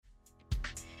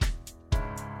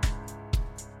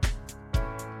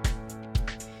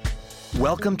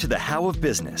Welcome to The How of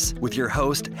Business with your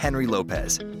host, Henry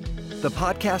Lopez, the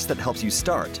podcast that helps you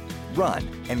start, run,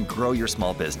 and grow your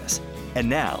small business. And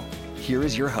now, here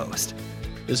is your host.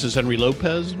 This is Henry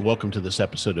Lopez, and welcome to this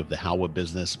episode of The How of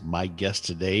Business. My guest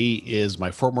today is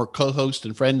my former co-host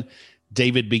and friend,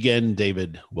 David Begin.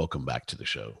 David, welcome back to the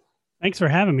show. Thanks for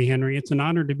having me, Henry. It's an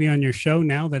honor to be on your show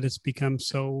now that it's become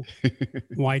so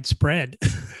widespread.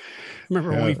 Remember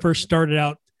when we first started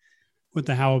out with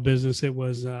the How of Business, it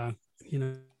was, the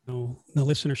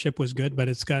listenership was good, but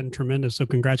it's gotten tremendous. So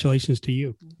congratulations to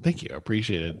you. Thank you. I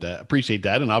appreciate it. Appreciate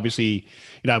that. And obviously,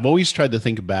 I've always tried to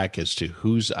think back as to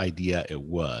whose idea it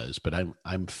was, but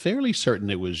I'm fairly certain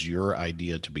it was your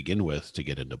idea to begin with to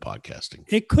get into podcasting.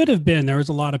 It could have been. There was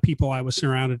a lot of people I was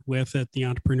surrounded with at the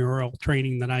entrepreneurial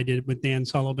training that I did with Dan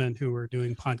Sullivan who were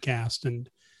doing podcasts. And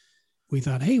we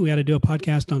thought, hey, we got to do a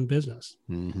podcast on business.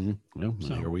 Mm-hmm. Well,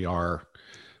 so here we are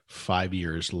 5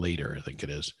 years later, I think it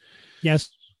is.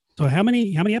 Yes. So how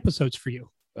many episodes for you?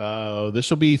 This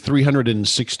will be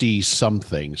 360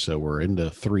 something. So we're in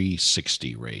the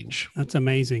 360 range. That's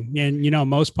amazing. And,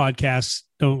 most podcasts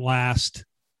don't last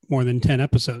more than 10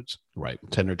 episodes. Right.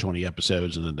 10 or 20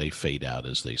 episodes, and then they fade out,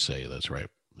 as they say. That's right.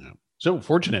 Yeah. So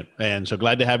fortunate and so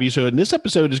glad to have you. So in this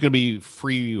episode is going to be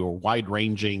free or wide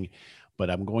ranging,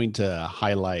 but I'm going to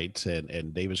highlight,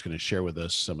 and David's going to share with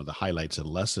us some of the highlights and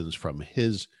lessons from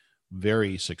his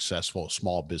very successful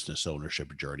small business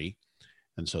ownership journey.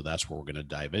 And so that's what we're going to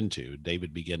dive into.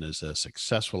 David Begin is a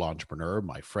successful entrepreneur,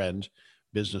 my friend,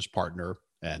 business partner,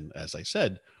 and as I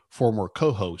said, former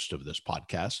co-host of this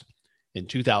podcast. In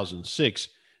 2006,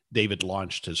 David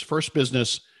launched his first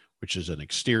business, which is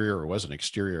was an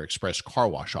exterior express car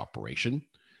wash operation.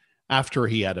 After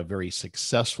he had a very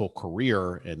successful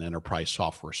career in enterprise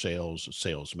software sales,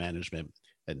 sales management,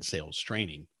 and sales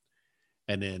training.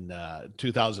 And in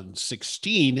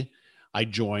 2016, I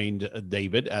joined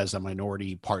David as a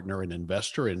minority partner and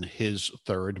investor in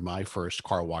my first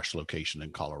car wash location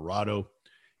in Colorado.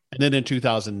 And then in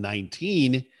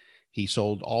 2019, he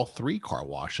sold all 3 car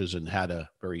washes and had a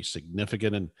very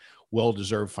significant and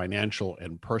well-deserved financial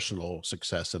and personal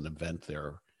success and event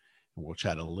there. And we'll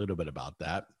chat a little bit about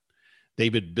that.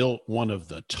 David built one of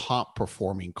the top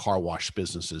performing car wash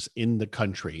businesses in the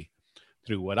country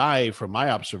through from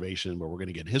my observation, but we're going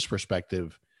to get his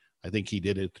perspective, I think he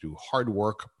did it through hard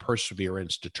work,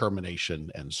 perseverance,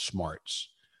 determination, and smarts.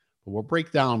 But we'll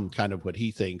break down kind of what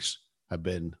he thinks had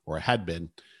been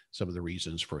some of the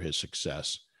reasons for his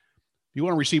success. If you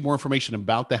want to receive more information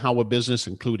about the How of Business,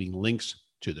 including links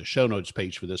to the show notes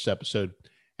page for this episode,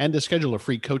 and to schedule a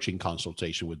free coaching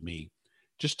consultation with me,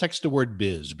 just text the word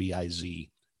biz,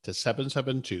 B-I-Z, to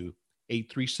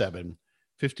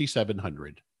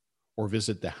 772-837-5700. or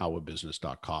visit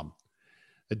thehowofbusiness.com.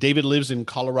 David lives in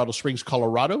Colorado Springs,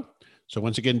 Colorado. So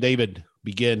once again, David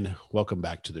Begin, welcome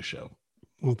back to the show.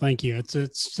 Well, thank you.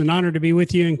 It's an honor to be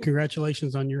with you, and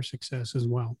congratulations on your success as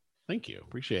well. Thank you.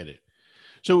 Appreciate it.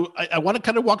 So I want to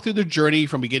kind of walk through the journey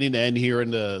from beginning to end here in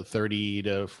the 30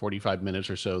 to 45 minutes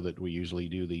or so that we usually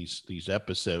do these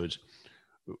episodes.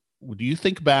 Do you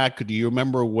think back, do you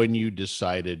remember when you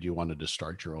decided you wanted to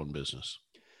start your own business?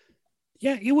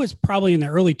 Yeah, it was probably in the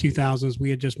early 2000s. We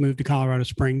had just moved to Colorado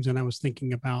Springs, and I was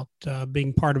thinking about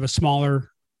being part of a smaller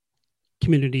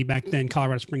community. Back then,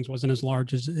 Colorado Springs wasn't as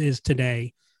large as it is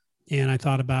today. And I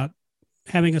thought about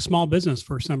having a small business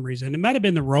for some reason. It might have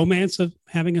been the romance of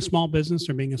having a small business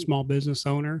or being a small business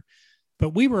owner,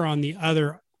 but we were on the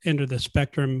other end of the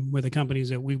spectrum with the companies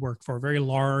that we work for, very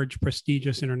large,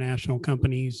 prestigious international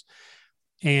companies,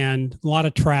 and a lot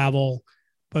of travel.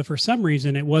 But for some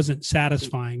reason, it wasn't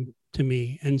satisfying to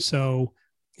me. And so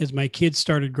as my kids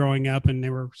started growing up and they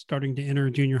were starting to enter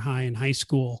junior high and high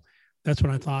school, that's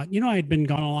when I thought, I had been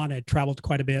gone a lot. I had traveled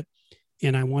quite a bit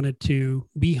and I wanted to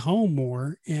be home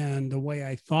more. And the way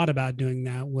I thought about doing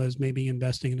that was maybe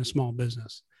investing in a small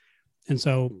business. And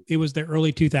so it was the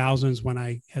early 2000s when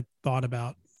I had thought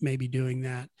about maybe doing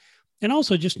that. And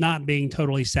also just not being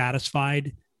totally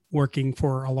satisfied working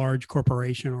for a large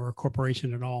corporation or a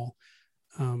corporation at all.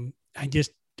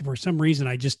 For some reason,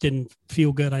 I just didn't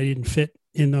feel good. I didn't fit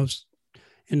in those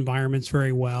environments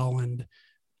very well. And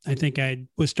I think I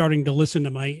was starting to listen to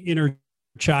my inner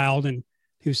child and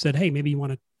who said, hey, maybe you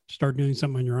want to start doing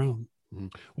something on your own.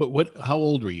 Mm-hmm. How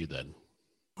old were you then?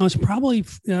 I was probably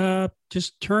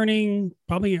just turning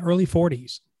probably early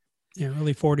 40s. Yeah,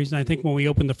 early 40s. And I think when we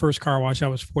opened the first car wash, I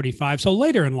was 45. So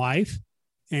later in life.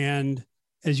 And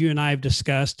as you and I have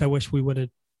discussed, I wish we would have,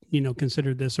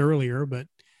 considered this earlier, but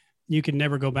you can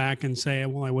never go back and say,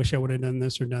 well, I wish I would have done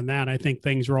this or done that. I think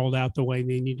things rolled out the way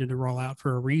they needed to roll out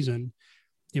for a reason.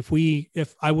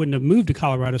 if I wouldn't have moved to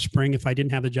Colorado Spring, if I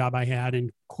didn't have the job I had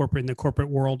in the corporate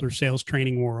world or sales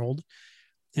training world.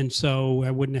 And so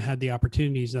I wouldn't have had the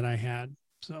opportunities that I had.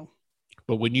 So,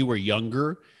 but when you were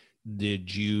younger,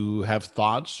 did you have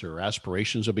thoughts or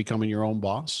aspirations of becoming your own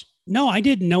boss? No, I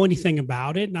didn't know anything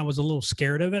about it, and I was a little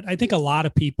scared of it. I think a lot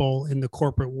of people in the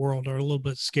corporate world are a little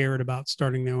bit scared about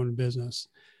starting their own business.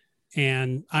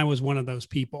 And I was one of those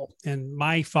people. And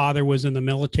my father was in the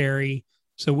military.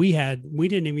 So we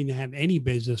didn't even have any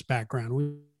business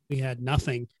background. We had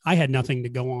nothing. I had nothing to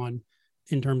go on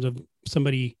in terms of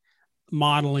somebody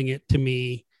modeling it to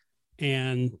me.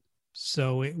 And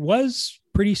so it was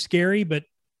pretty scary, but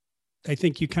I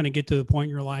think you kind of get to the point in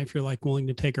your life, you're like willing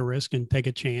to take a risk and take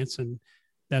a chance. And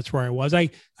that's where I was. I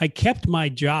kept my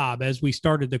job as we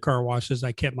started the car washes.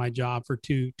 I kept my job for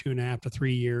 2.5 to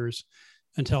 3 years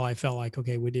until I felt like,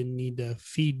 okay, we didn't need to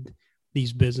feed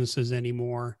these businesses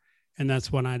anymore. And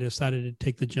that's when I decided to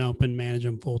take the jump and manage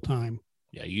them full time.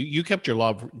 Yeah, you kept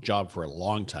your job for a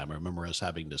long time. I remember us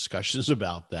having discussions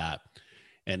about that.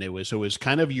 And it was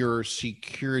kind of your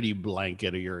security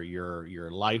blanket, or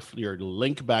your life, your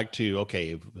link back to,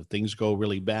 okay, if things go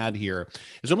really bad here,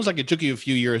 it's almost like it took you a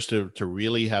few years to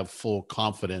really have full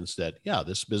confidence that, yeah,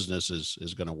 this business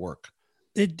is going to work.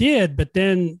 It did. But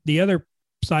then the other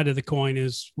side of the coin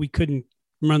is we couldn't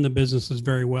run the businesses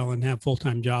very well and have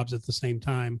full-time jobs at the same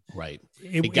time. Right.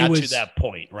 It got to that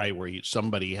point, right, where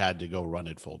somebody had to go run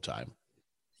it full-time.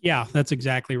 Yeah, that's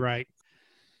exactly right.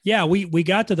 Yeah, we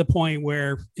got to the point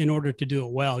where in order to do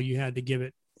it well, you had to give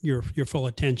it your full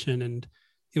attention. And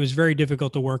it was very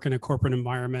difficult to work in a corporate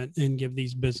environment and give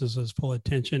these businesses full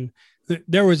attention.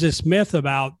 There was this myth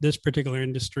about this particular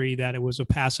industry that it was a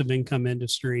passive income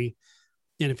industry.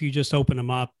 And if you just open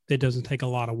them up, it doesn't take a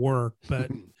lot of work.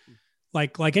 But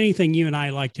like anything you and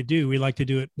I like to do, we like to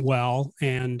do it well.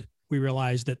 And we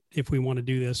realized that if we want to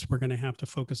do this, we're going to have to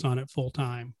focus on it full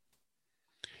time.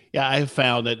 Yeah, I have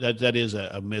found that is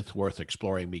a myth worth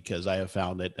exploring, because I have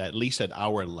found that at least at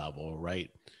our level,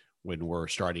 right, when we're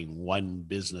starting one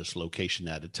business location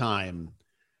at a time,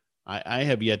 I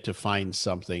have yet to find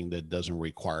something that doesn't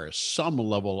require some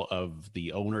level of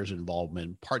the owner's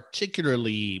involvement,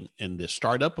 particularly in the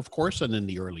startup, of course, and in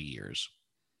the early years.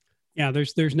 Yeah,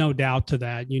 there's no doubt to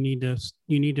that. You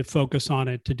need to focus on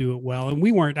it to do it well.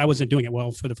 And I wasn't doing it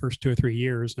well for the first 2 or 3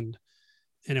 years, and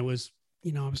it was,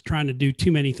 I was trying to do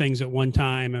too many things at one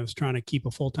time. I was trying to keep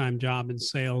a full-time job in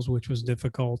sales, which was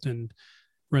difficult, and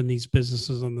run these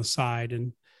businesses on the side.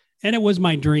 And it was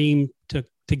my dream to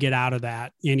get out of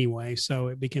that anyway. So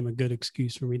it became a good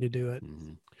excuse for me to do it.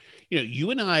 Mm-hmm.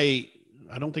 You and I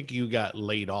don't think you got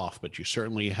laid off, but you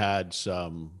certainly had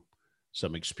some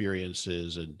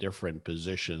experiences in different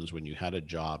positions when you had a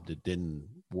job that didn't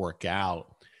work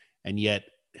out. And yet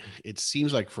it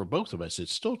seems like for both of us, it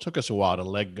still took us a while to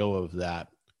let go of that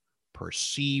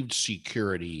perceived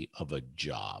security of a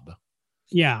job.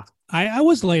 Yeah. I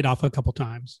was laid off a couple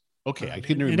times. Okay. I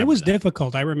couldn't remember. And it was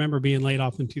difficult. I remember being laid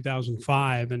off in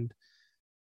 2005, and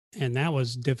that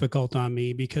was difficult on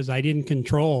me because I didn't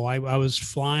control. I was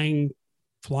flying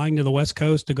to the West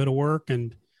Coast to go to work,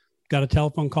 and got a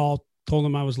telephone call, told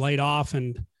them I was laid off,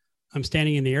 and I'm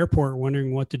standing in the airport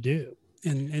wondering what to do.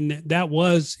 And that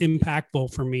was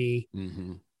impactful for me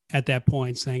at that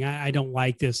point, saying, I don't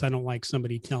like this. I don't like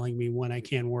somebody telling me when I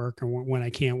can work or when I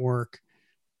can't work.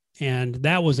 And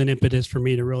that was an impetus for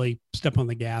me to really step on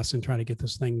the gas and try to get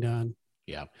this thing done.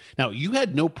 Yeah. Now, you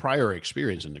had no prior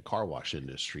experience in the car wash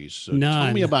industry. So None.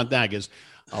 Tell me about that, because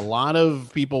a lot of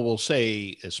people will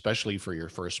say, especially for your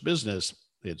first business,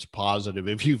 it's positive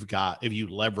if you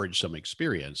leverage some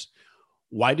experience.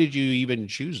 Why did you even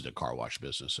choose the car wash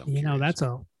business?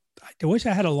 I wish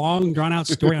I had a long drawn out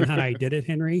story on how I did it,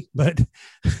 Henry, but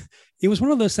it was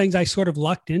one of those things I sort of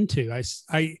lucked into.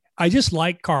 I just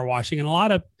like car washing, and a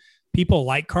lot of people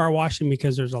like car washing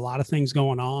because there's a lot of things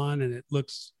going on and it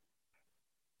looks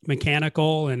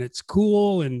mechanical and it's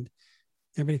cool, and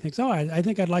everybody thinks, oh, I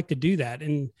think I'd like to do that.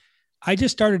 And I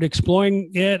just started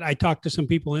exploring it. I talked to some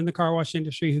people in the car wash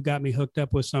industry who got me hooked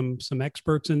up with some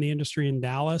experts in the industry in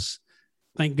Dallas.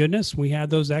 Thank goodness we had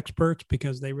those experts,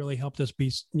 because they really helped us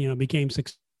became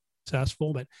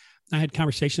successful. But I had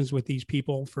conversations with these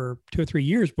people for 2 or 3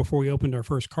 years before we opened our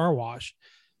first car wash.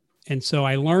 And so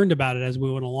I learned about it as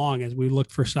we went along, as we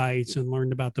looked for sites and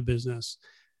learned about the business.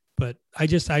 But I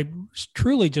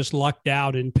truly just lucked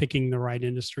out in picking the right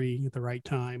industry at the right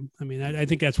time. I mean, I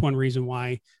think that's one reason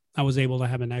why I was able to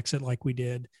have an exit like we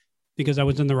did, because I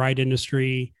was in the right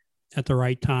industry at the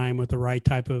right time with the right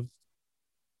type of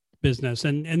business.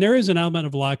 And there is an element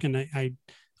of luck. And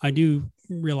I do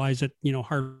realize that,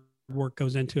 hard work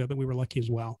goes into it, but we were lucky as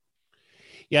well.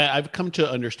 Yeah, I've come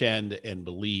to understand and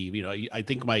believe, I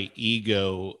think my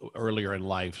ego earlier in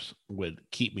life would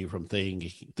keep me from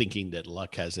thinking that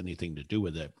luck has anything to do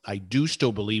with it. I do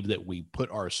still believe that we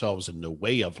put ourselves in the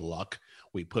way of luck.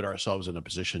 We put ourselves in a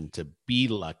position to be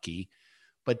lucky,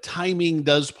 but timing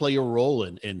does play a role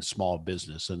in small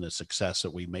business and the success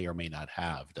that we may or may not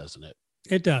have, doesn't it?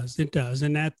 It does. It does.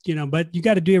 And that, but you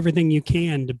got to do everything you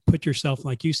can to put yourself,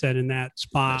 like you said, in that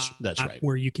spot That's right.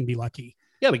 where you can be lucky.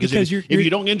 Yeah, because if you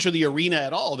don't enter the arena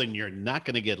at all, then you're not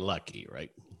going to get lucky,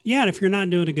 right? Yeah, and if you're not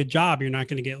doing a good job, you're not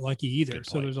going to get lucky either.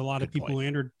 So there's a lot of people who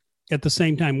entered at the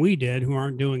same time we did who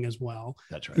aren't doing as well.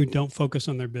 That's right. Who don't focus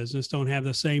on their business, don't have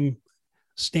the same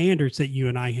standards that you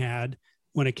and I had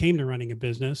when it came to running a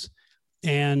business.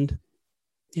 And,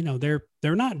 they're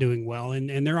not doing well,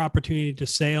 and their opportunity to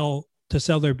sell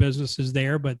their business is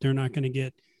there, but they're not going to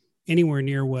get anywhere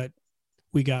near what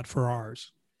we got for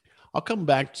ours. I'll come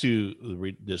back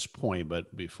to this point,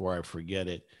 but before I forget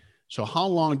it. So how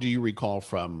long do you recall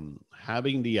from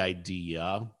having the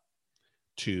idea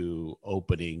to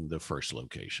opening the first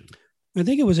location? I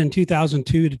think it was in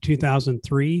 2002 to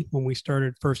 2003 when we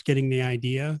started first getting the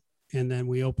idea, and then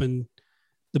we opened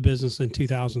the business in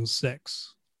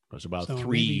 2006. It was about a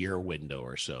 3-year window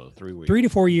or so. 3 to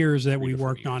 4 years that we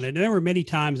worked on it. And there were many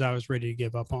times I was ready to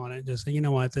give up on it. Just say, you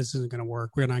know what, this isn't going to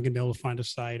work. We're not going to be able to find a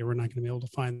site, or we're not going to be able to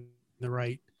find the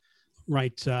right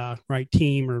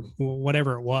team or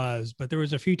whatever it was. But there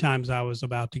was a few times I was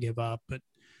about to give up, but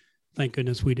thank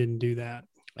goodness we didn't do that.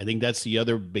 I think that's the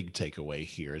other big takeaway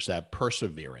here is that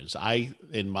perseverance.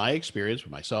 In my experience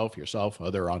with myself, yourself,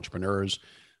 other entrepreneurs,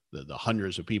 the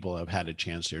hundreds of people I've had a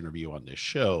chance to interview on this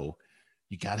show,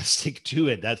 you got to stick to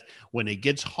it. That's when it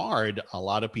gets hard, a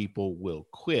lot of people will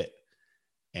quit.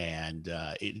 And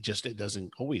it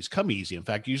doesn't always come easy. In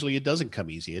fact, usually it doesn't come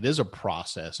easy. It is a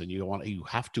process, and you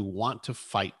have to want to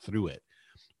fight through it.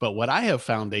 But what I have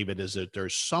found, David, is that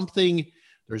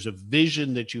there's a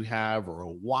vision that you have, or a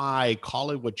why,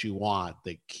 call it what you want,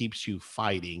 that keeps you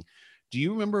fighting. Do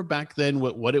you remember back then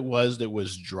what it was that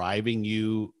was driving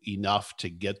you enough to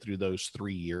get through those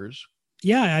 3 years?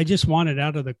 Yeah, I just wanted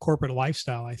out of the corporate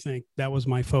lifestyle. I think that was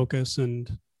my focus, and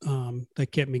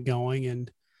that kept me going.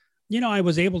 And I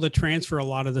was able to transfer a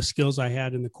lot of the skills I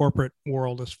had in the corporate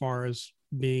world as far as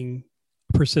being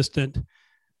persistent.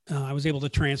 I was able to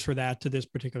transfer that to this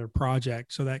particular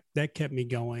project. So that kept me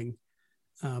going.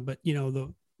 But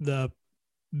the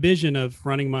vision of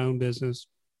running my own business,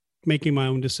 making my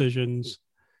own decisions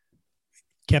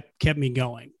kept me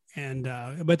going. And,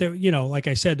 but there, like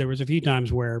I said, there was a few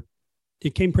times where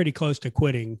it came pretty close to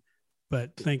quitting,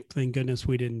 but thank goodness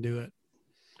we didn't do it.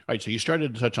 All right, so you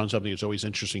started to touch on something that's always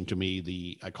interesting to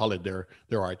me. I call it there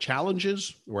are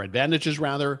challenges, or advantages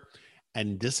rather,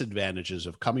 and disadvantages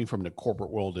of coming from the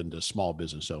corporate world into small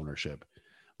business ownership.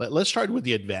 Let's start with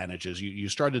the advantages. You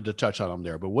started to touch on them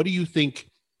there, but what do you think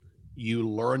you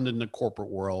learned in the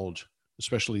corporate world,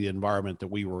 especially the environment that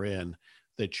we were in,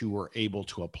 that you were able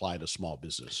to apply to small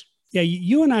business? Yeah,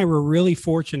 you and I were really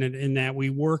fortunate in that we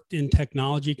worked in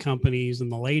technology companies in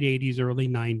the late 80s, early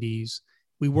 90s.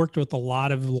 We worked with a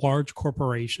lot of large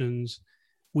corporations.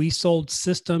 We sold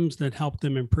systems that helped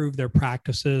them improve their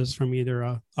practices from either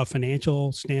a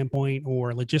financial standpoint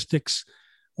or logistics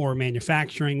or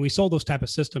manufacturing. We sold those type of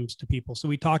systems to people. So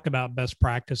we talked about best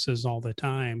practices all the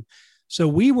time. So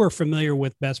we were familiar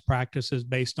with best practices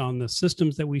based on the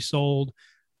systems that we sold,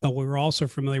 but we were also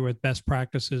familiar with best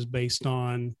practices based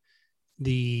on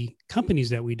the companies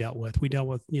that we dealt with. We dealt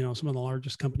with, some of the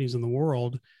largest companies in the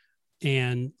world,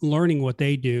 and learning what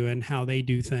they do and how they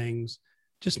do things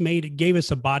gave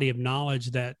us a body of knowledge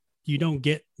that you don't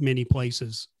get many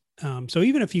places. So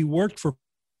even if you worked for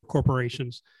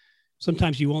corporations,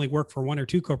 sometimes you only work for one or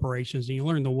two corporations and you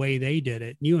learn the way they did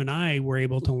it. You and I were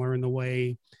able to learn the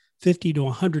way 50 to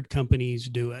 100 companies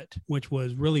do it, which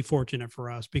was really fortunate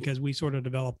for us because we sort of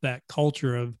developed that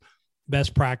culture of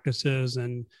best practices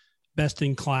and best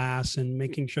in class and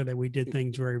making sure that we did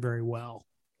things very, very well.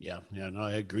 Yeah, no,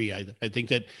 I agree. I think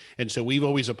that, and so we've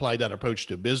always applied that approach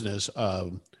to business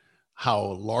of how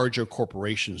larger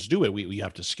corporations do it. We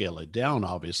have to scale it down,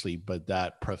 obviously, but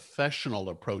that professional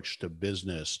approach to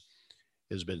business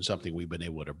has been something we've been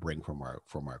able to bring from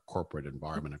our corporate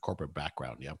environment and corporate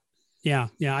background. Yeah.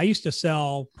 Yeah. I used to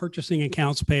sell purchasing,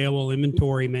 accounts payable,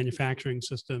 inventory, manufacturing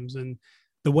systems, and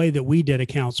the way that we did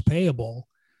accounts payable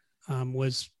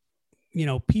was,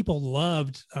 people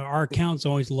loved our accounts,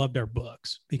 always loved our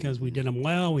books because we did them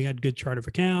well. We had good chart of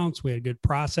accounts. We had good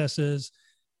processes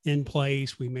in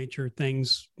place. We made sure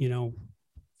things,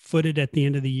 footed at the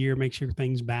end of the year, make sure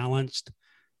things balanced.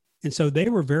 And so they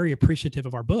were very appreciative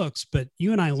of our books, but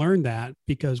you and I learned that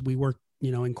because we worked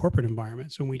in corporate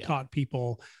environments. And we taught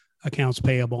people accounts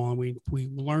payable, and we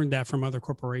learned that from other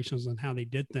corporations and how they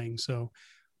did things. So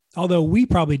although we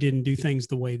probably didn't do things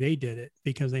the way they did it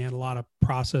because they had a lot of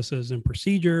processes and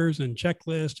procedures and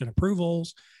checklists and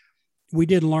approvals, we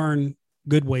did learn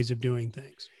good ways of doing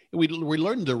things. We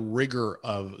learned the rigor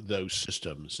of those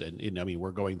systems. And I mean,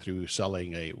 we're going through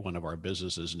selling one of our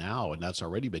businesses now, and that's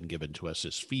already been given to us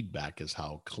as feedback, as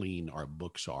how clean our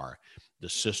books are, the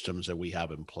systems that we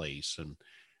have in place. And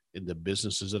in the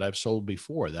businesses that I've sold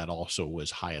before, that also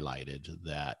was highlighted,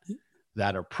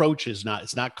 that approach it's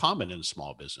not common in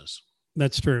small business.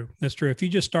 That's true. That's true. If you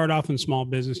just start off in small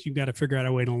business, you've got to figure out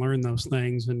a way to learn those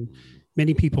things. And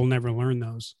many people never learn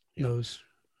those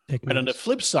techniques. And on the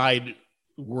flip side,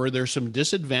 were there some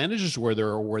disadvantages? Were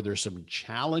there some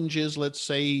challenges, let's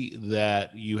say,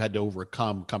 that you had to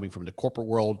overcome coming from the corporate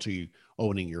world to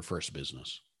owning your first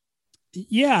business?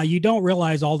 Yeah, you don't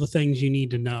realize all the things you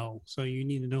need to know. So you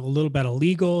need to know a little bit of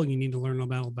legal. You need to learn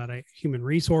about human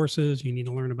resources. You need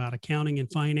to learn about accounting and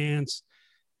finance.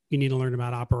 You need to learn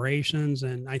about operations.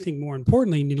 And I think more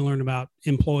importantly, you need to learn about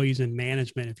employees and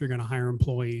management. If you're going to hire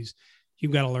employees,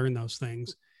 you've got to learn those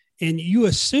things. And you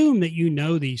assume that you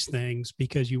know these things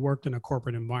because you worked in a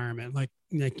corporate environment. Like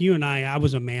you and I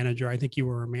was a manager. I think you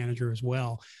were a manager as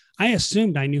well. I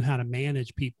assumed I knew how to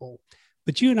manage people.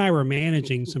 But you and I were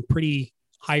managing some pretty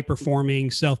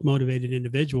high-performing, self-motivated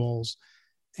individuals.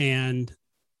 And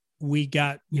we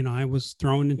got, I was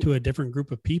thrown into a different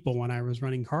group of people when I was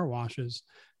running car washes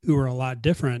who were a lot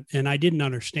different. And I didn't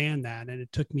understand that. And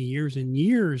it took me years and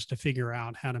years to figure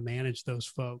out how to manage those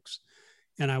folks.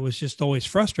 And I was just always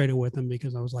frustrated with them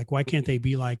because I was like, why can't they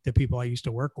be like the people I used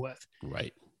to work with?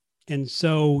 Right. And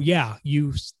so,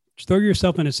 you throw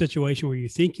yourself in a situation where you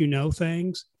think you know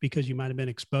things because you might have been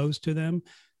exposed to them,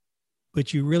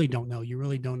 but you really don't know. You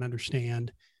really don't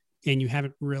understand, and you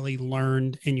haven't really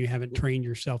learned, and you haven't trained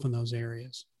yourself in those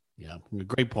areas. Yeah,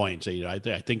 great points. I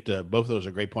think both of those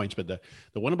are great points, but the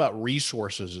one about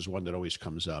resources is one that always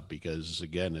comes up because,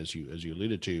 again, as you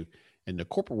alluded to, in the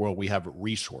corporate world, we have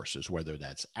resources, whether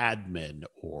that's admin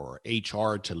or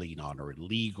HR to lean on or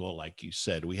legal, like you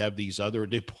said. We have these other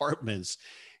departments,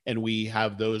 and we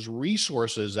have those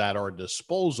resources at our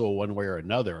disposal one way or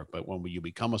another. But when you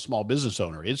become a small business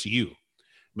owner, it's you.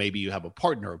 Maybe you have a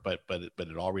partner, but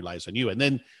it all relies on you. And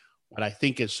then what I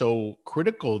think is so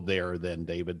critical there then,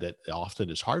 David, that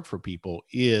often is hard for people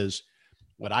is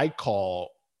what I call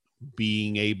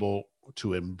being able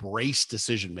to embrace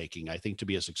decision-making. I think to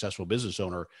be a successful business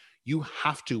owner, you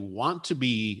have to want to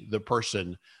be the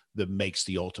person that makes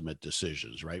the ultimate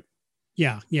decisions, right?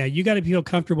 Yeah. You got to feel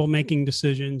comfortable making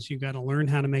decisions. You got to learn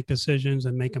how to make decisions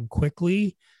and make them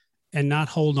quickly and not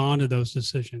hold on to those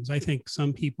decisions. I think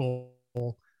some people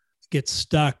get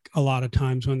stuck a lot of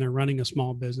times when they're running a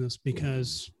small business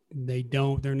because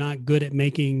they're not good at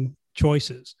making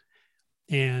choices.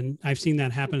 And I've seen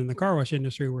that happen in the car wash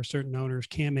industry where certain owners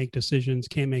can't make decisions,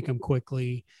 can't make them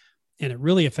quickly, and it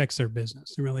really affects their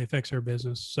business. It really affects their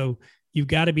business. So you've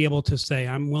got to be able to say,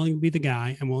 I'm willing to be the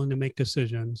guy. I'm willing to make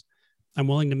decisions. I'm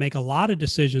willing to make a lot of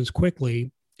decisions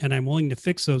quickly, and I'm willing to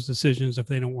fix those decisions if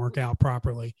they don't work out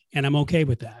properly. And I'm okay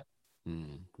with that.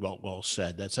 Well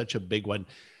said. That's such a big one.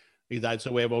 That's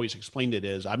the way I've always explained it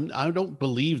is I don't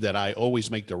believe that I always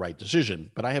make the right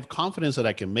decision, but I have confidence that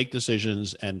I can make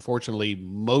decisions. And fortunately,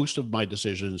 most of my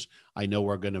decisions I know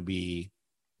are going to be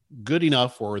good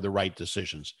enough for the right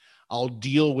decisions. I'll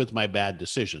deal with my bad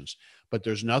decisions, but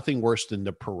there's nothing worse than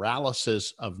the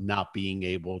paralysis of not being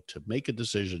able to make a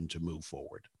decision to move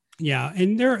forward. Yeah.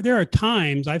 And there are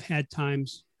times, I've had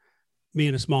times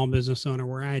being a small business owner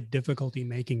where I had difficulty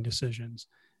making decisions.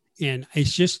 And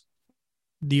it's just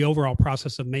the overall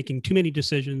process of making too many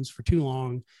decisions for too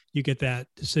long. You get that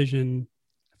decision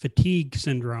fatigue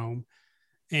syndrome.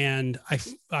 And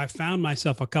I found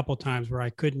myself a couple of times where I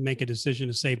couldn't make a decision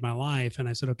to save my life. And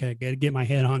I said, okay, I got to get my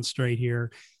head on straight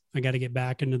here. I got to get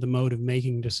back into the mode of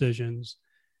making decisions,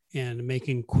 and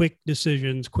making quick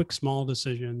decisions, quick, small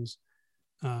decisions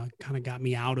kind of got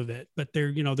me out of it. But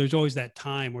there's always that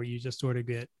time where you just sort of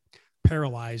get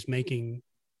paralyzed making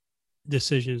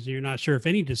decisions. You're not sure if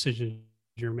any decisions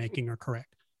you're making are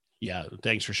correct. Yeah.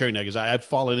 Thanks for sharing that. Because I've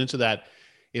fallen into that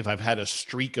if I've had a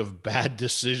streak of bad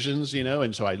decisions,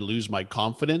 and so I lose my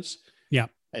confidence. Yeah.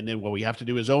 And then what we have to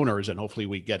do as owners, and hopefully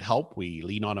we get help, we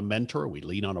lean on a mentor, we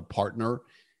lean on a partner,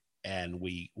 and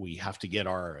we have to get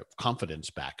our confidence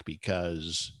back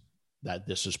because that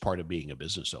this is part of being a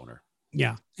business owner.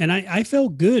 Yeah. And I feel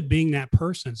good being that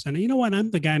person. So you know what?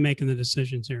 I'm the guy making the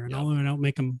decisions here. And although I don't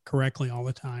make them correctly all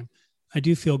the time, I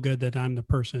do feel good that I'm the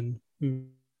person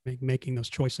making those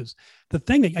choices. The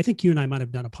thing that I think you and I might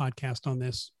have done a podcast on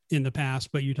this in the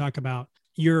past, but you talk about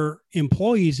your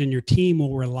employees and your team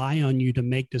will rely on you to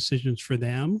make decisions for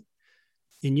them.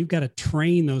 And you've got to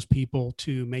train those people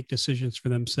to make decisions for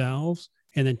themselves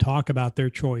and then talk about their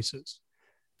choices.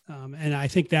 And I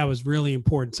think that was really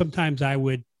important. Sometimes I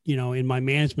would, in my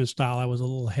management style, I was a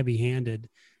little heavy-handed.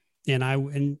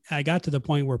 And I got to the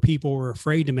point where people were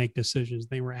afraid to make decisions.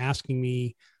 They were asking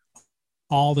me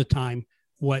all the time,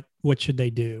 what should they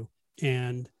do?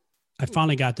 And I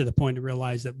finally got to the point to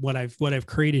realize that what I've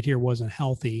created here wasn't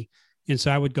healthy. And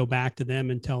so I would go back to them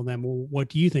and tell them, well, what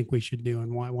do you think we should do?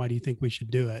 And why do you think we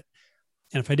should do it?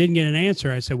 And if I didn't get an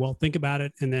answer, I said, well, think about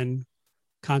it and then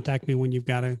contact me when you've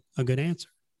got a good answer.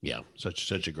 Yeah,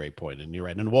 such a great point. And you're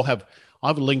right. And I'll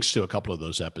have links to a couple of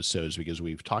those episodes because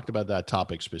we've talked about that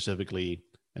topic specifically.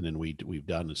 And then we've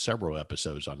done several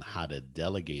episodes on how to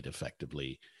delegate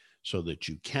effectively so that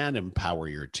you can empower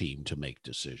your team to make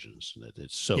decisions.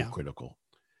 It's so critical.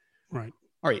 Right.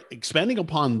 All right. Expanding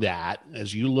upon that,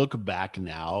 as you look back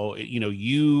now,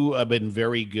 you have been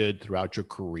very good throughout your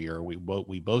career. We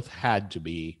both had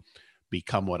to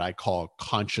become what I call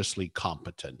consciously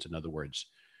competent. In other words,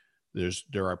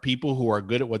 there are people who are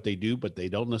good at what they do, but they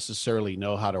don't necessarily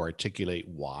know how to articulate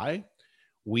why.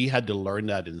 We had to learn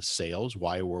that in sales.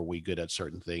 Why were we good at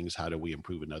certain things? How do we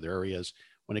improve in other areas?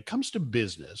 When it comes to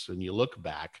business, and you look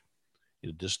back,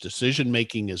 this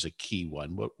decision-making is a key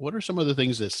one. What are some of the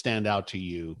things that stand out to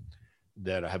you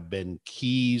that have been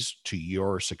keys to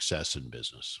your success in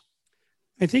business?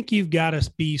 I think you've got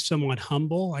to be somewhat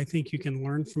humble. I think you can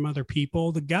learn from other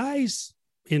people. The guys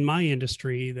in my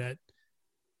industry that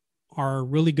are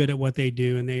really good at what they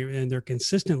do, and they're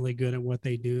consistently good at what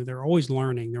they do. They're always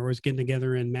learning. They're always getting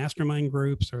together in mastermind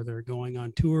groups, or they're going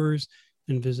on tours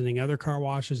and visiting other car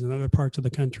washes in other parts of the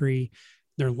country.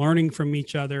 They're learning from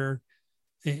each other.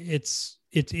 It's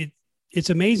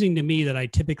amazing to me that I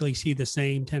typically see the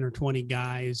same 10 or 20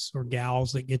 guys or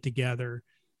gals that get together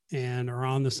and are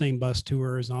on the same bus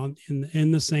tours,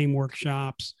 in the same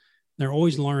workshops. They're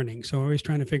always learning. So always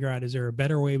trying to figure out, is there a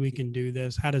better way we can do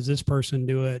this? How does this person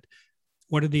do it?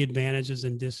 What are the advantages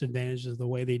and disadvantages of the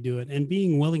way they do it? And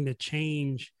being willing to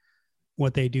change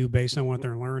what they do based on what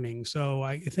they're learning. So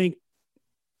I think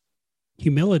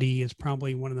humility is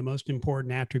probably one of the most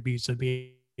important attributes of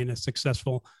being a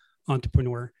successful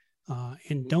entrepreneur.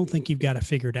 And don't think you've got it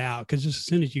figured out, because just as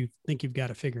soon as you think you've got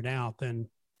it figured out, then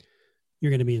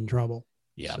you're going to be in trouble.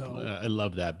 Yeah, so, I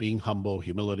love that. Being humble,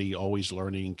 humility, always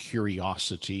learning,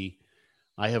 curiosity.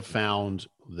 I have found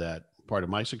that part of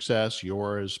my success,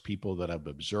 yours, people that I've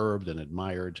observed and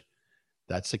admired,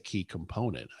 that's a key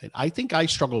component. I think I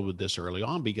struggled with this early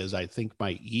on because I think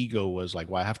my ego was like,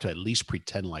 well, I have to at least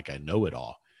pretend like I know it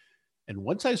all. And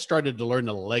once I started to learn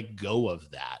to let go of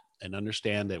that and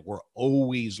understand that we're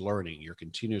always learning, you're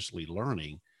continuously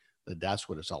learning, that's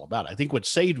what it's all about. I think what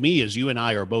saved me is you and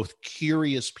I are both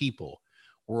curious people.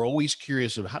 We're always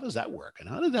curious of how does that work? And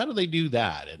how do they do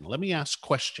that? And let me ask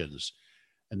questions.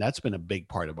 And that's been a big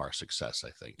part of our success, I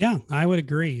think. Yeah, I would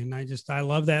agree. And I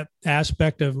love that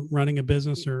aspect of running a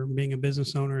business or being a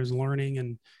business owner, is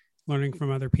learning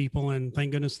from other people. And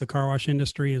thank goodness the car wash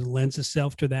industry lends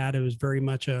itself to that. It was very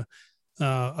much a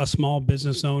small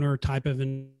business owner type of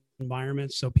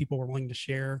environment. So people were willing to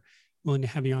share, willing to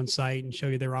have you on site and show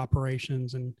you their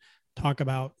operations and talk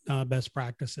about best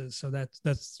practices. So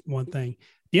that's one thing.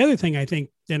 The other thing I think,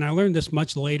 and I learned this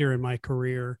much later in my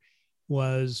career,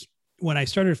 was when I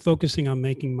started focusing on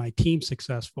making my team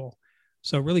successful.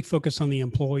 So really focus on the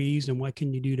employees and what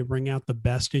can you do to bring out the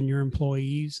best in your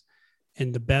employees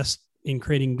and the best in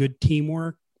creating good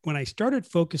teamwork. When I started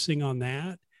focusing on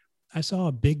that, I saw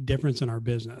a big difference in our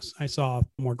business. I saw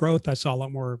more growth. I saw a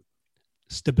lot more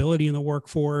stability in the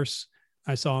workforce.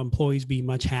 I saw employees be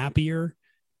much happier.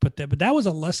 But that was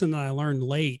a lesson that I learned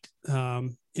late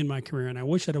in my career, and I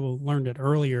wish I'd have learned it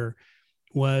earlier,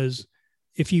 was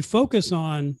if you focus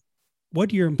on what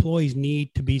do your employees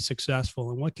need to be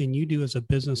successful and what can you do as a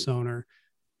business owner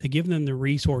to give them the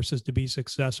resources to be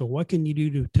successful, what can you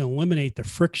do to eliminate the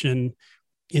friction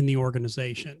in the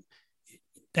organization?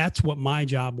 That's what my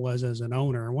job was as an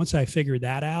owner. And once I figured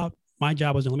that out, my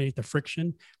job was to eliminate the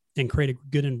friction and create a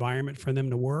good environment for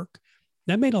them to work.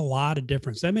 That made a lot of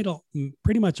difference. That made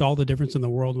pretty much all the difference in the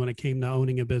world when it came to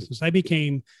owning a business. I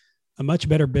became a much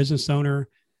better business owner.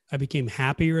 I became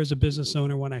happier as a business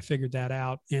owner when I figured that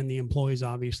out. And the employees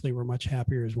obviously were much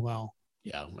happier as well.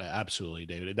 Yeah, absolutely,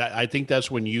 David. I think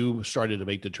that's when you started to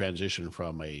make the transition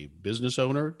from a business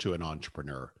owner to an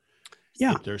entrepreneur.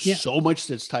 Yeah. There's so much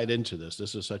that's tied into this.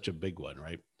 This is such a big one,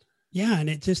 right? Yeah. And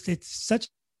it's such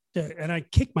and I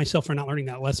kicked myself for not learning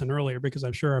that lesson earlier, because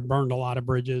I'm sure I burned a lot of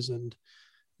bridges and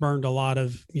burned a lot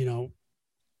of,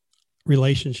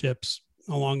 relationships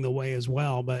along the way as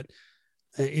well. But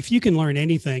if you can learn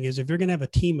anything, is if you're going to have a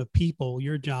team of people,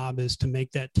 your job is to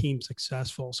make that team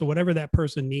successful. So whatever that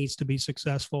person needs to be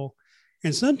successful.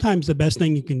 And sometimes the best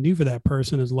thing you can do for that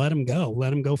person is let them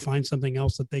go find something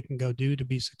else that they can go do to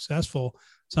be successful.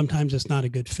 Sometimes it's not a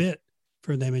good fit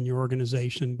for them in your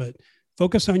organization, but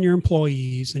focus on your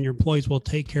employees, and your employees will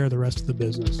take care of the rest of the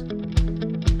business.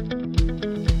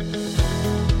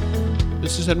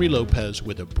 This is Henry Lopez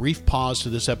with a brief pause to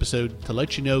this episode to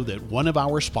let you know that one of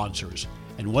our sponsors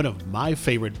and one of my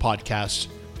favorite podcasts,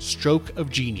 Stroke of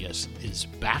Genius, is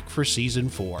back for Season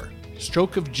 4.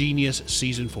 Stroke of Genius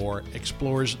Season 4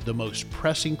 explores the most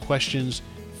pressing questions,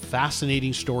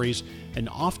 fascinating stories, and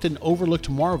often overlooked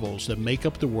marvels that make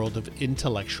up the world of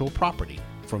intellectual property.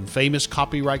 From famous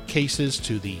copyright cases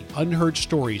to the unheard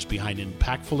stories behind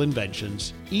impactful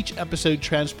inventions, each episode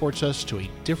transports us to a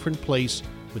different place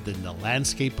within the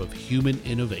landscape of human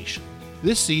innovation.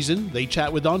 This season, they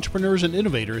chat with entrepreneurs and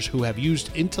innovators who have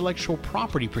used intellectual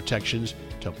property protections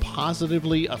to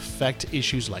positively affect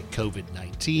issues like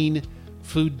COVID-19,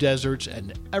 food deserts,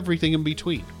 and everything in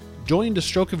between. Join the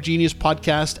Stroke of Genius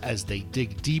podcast as they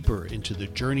dig deeper into the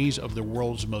journeys of the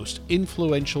world's most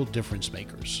influential difference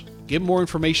makers. Get more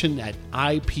information at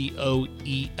ipoef.org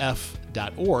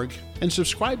and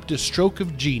subscribe to Stroke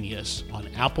of Genius on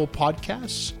Apple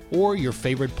Podcasts or your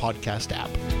favorite podcast app.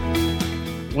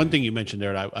 One thing you mentioned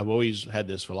there, I've always had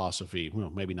this philosophy, well,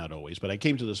 maybe not always, but I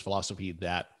came to this philosophy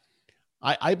that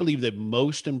I believe that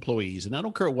most employees, and I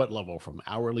don't care at what level, from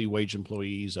hourly wage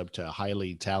employees up to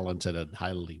highly talented and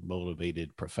highly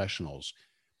motivated professionals,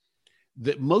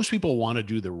 that most people want to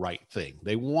do the right thing.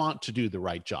 They want to do the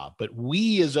right job, but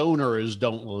we as owners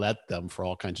don't let them, for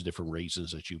all kinds of different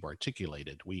reasons that you've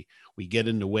articulated. We get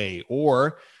in the way,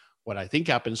 or what I think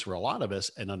happens for a lot of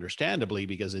us, and understandably,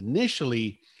 because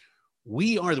initially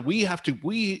we have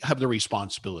the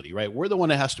responsibility, right? We're the one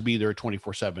that has to be there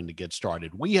 24/7 to get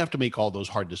started. We have to make all those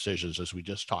hard decisions, as we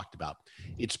just talked about.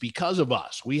 It's because of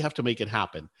us. We have to make it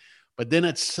happen. But then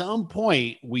at some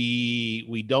point,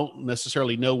 we don't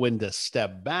necessarily know when to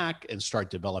step back and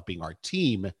start developing our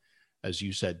team, as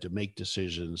you said, to make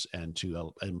decisions and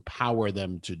to empower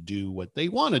them to do what they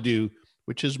want to do,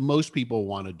 which is most people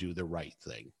want to do the right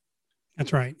thing.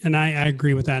 That's right. And I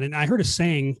agree with that. And I heard a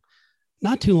saying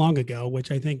not too long ago,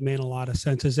 which I think made a lot of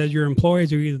sense, is that your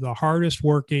employees are either the hardest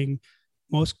working,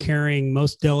 most caring,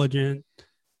 most diligent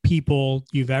people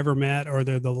you've ever met, or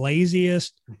they're the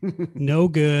laziest, no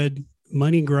good,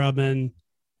 money grubbing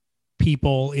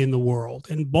people in the world.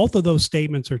 And both of those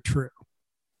statements are true.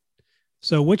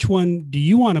 So which one do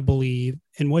you want to believe,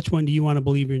 and which one do you want to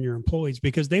believe in your employees?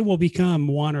 Because they will become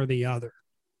one or the other.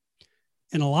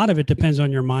 And a lot of it depends on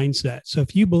your mindset. So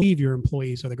if you believe your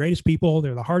employees are the greatest people,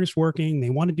 they're the hardest working, they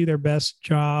want to do their best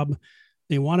job,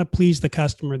 they want to please the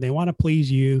customer, they want to please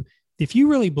you. If you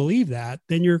really believe that,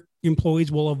 then your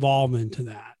employees will evolve into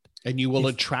that. And you will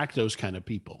attract those kind of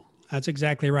people. That's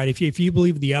exactly right. If you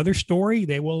believe the other story,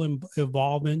 they will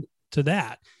evolve into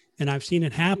that. And I've seen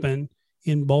it happen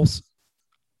in both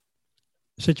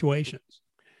situations.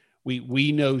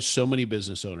 We know so many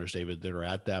business owners, David, that are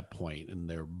at that point and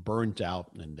they're burnt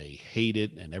out and they hate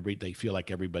it, and they feel like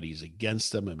everybody's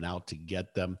against them and out to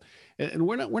get them. And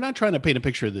we're not trying to paint a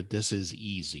picture that this is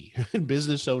easy.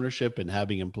 Business ownership and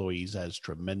having employees has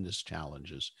tremendous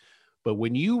challenges. But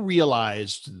when you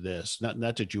realized this, not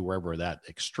that you were ever that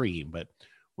extreme, but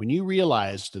when you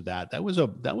realized that was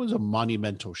a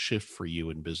monumental shift for you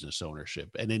in business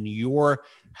ownership and in your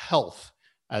health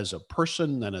as a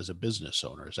person and as a business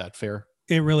owner. Is that fair?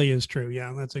 It really is true.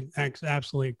 Yeah, that's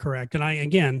absolutely correct. And I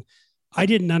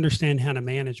didn't understand how to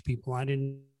manage people. I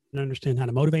didn't understand how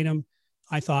to motivate them.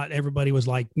 I thought everybody was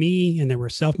like me and they were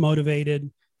self-motivated.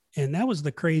 And that was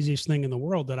the craziest thing in the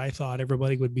world, that I thought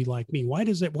everybody would be like me. Why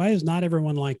is not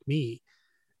everyone like me?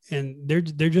 And they're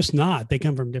just not. They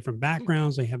come from different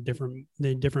backgrounds. They have different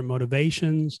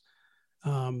motivations.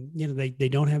 They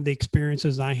don't have the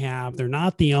experiences I have. They're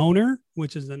not the owner,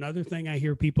 which is another thing I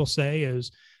hear people say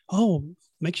is, oh,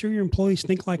 make sure your employees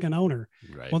think like an owner.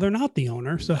 Right. Well, they're not the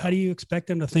owner. So how do you expect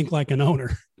them to think like an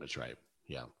owner? That's right.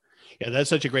 Yeah. Yeah. That's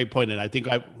such a great point. And I think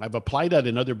I've applied that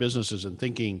in other businesses and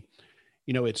thinking,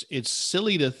 it's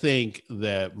silly to think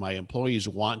that my employees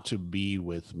want to be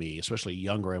with me, especially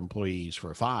younger employees,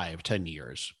 for 5-10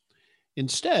 years.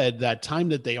 Instead, that time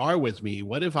that they are with me,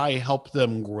 what if I help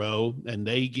them grow and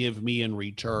they give me in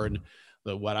return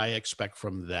what I expect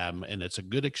from them? And it's a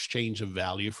good exchange of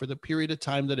value for the period of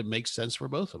time that it makes sense for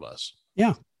both of us.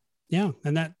 Yeah. Yeah.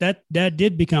 And that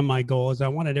did become my goal, is I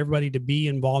wanted everybody to be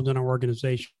involved in our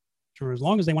organization, or as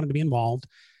long as they wanted to be involved,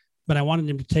 but I wanted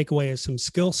them to take away some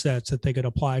skill sets that they could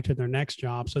apply to their next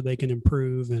job so they can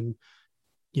improve and,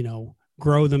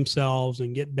 grow themselves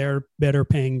and get better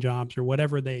paying jobs or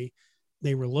whatever they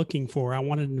were looking for. I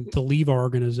wanted them to leave our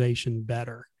organization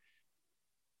better.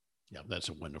 Yeah, that's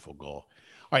a wonderful goal.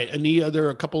 All right. Any other,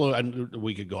 a couple of, and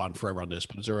we could go on forever on this,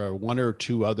 but is there one or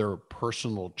two other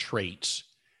personal traits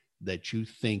that you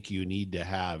think you need to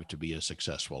have to be a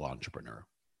successful entrepreneur?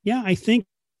 Yeah, I think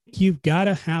you've got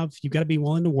to be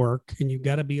willing to work, and you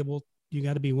got to be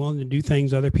willing to do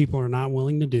things other people are not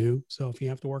willing to do. So if you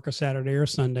have to work a Saturday or a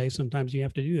Sunday, sometimes you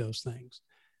have to do those things.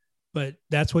 But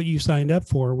that's what you signed up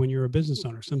for when you're a business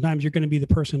owner. Sometimes you're going to be the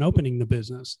person opening the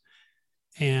business,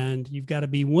 and you've got to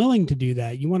be willing to do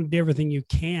that. You want to do everything you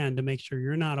can to make sure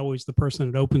you're not always the person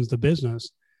that opens the business.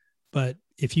 But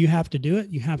if you have to do it,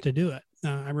 you have to do it.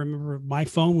 I remember my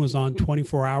phone was on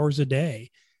 24 hours a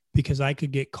day because I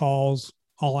could get calls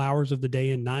all hours of the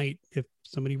day and night. If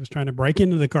somebody was trying to break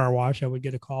into the car wash, I would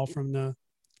get a call from the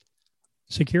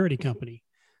security company.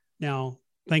 Now,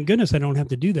 thank goodness I don't have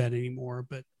to do that anymore,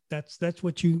 but that's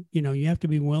what you have to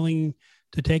be willing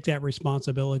to take that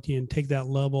responsibility and take that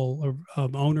level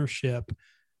of ownership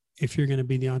if you're going to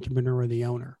be the entrepreneur or the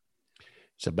owner.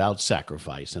 It's about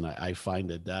sacrifice. And I find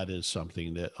that is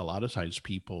something that a lot of times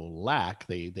people lack.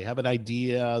 They have an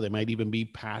idea, they might even be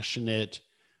passionate,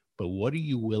 but what are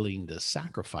you willing to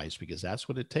sacrifice? Because that's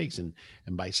what it takes. And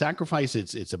by sacrifice,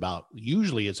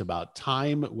 usually it's about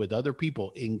time with other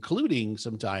people, including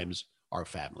sometimes our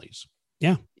families.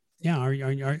 Yeah. Yeah.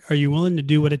 Are you willing to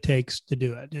do what it takes to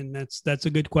do it? And that's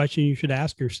a good question you should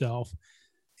ask yourself.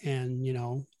 And,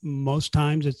 most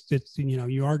times it's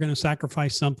you are going to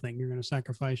sacrifice something. You're going to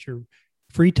sacrifice your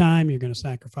free time. You're going to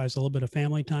sacrifice a little bit of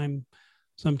family time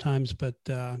sometimes, but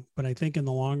I think in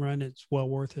the long run, it's well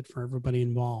worth it for everybody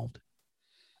involved.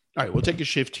 All right, we'll take a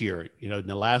shift here. In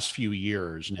the last few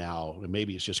years now, and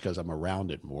maybe it's just because I'm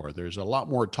around it more, there's a lot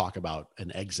more talk about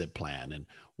an exit plan and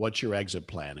what's your exit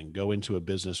plan, and go into a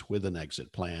business with an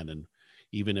exit plan. And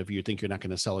even if you think you're not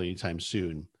going to sell anytime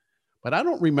soon, but I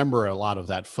don't remember a lot of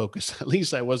that focus. At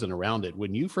least I wasn't around it.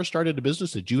 When you first started a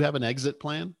business, did you have an exit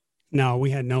plan? No,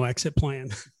 we had no exit plan.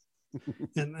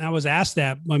 And I was asked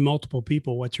that by multiple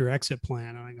people, what's your exit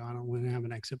plan? And I go, I don't want to have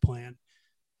an exit plan,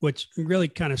 which really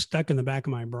kind of stuck in the back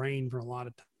of my brain for a lot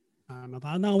of time. I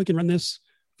thought, no, we can run this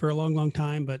for a long, long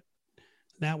time, but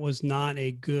that was not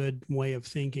a good way of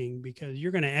thinking, because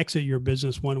you're going to exit your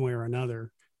business one way or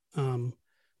another.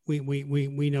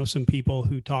 We know some people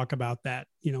who talk about that,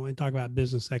 and talk about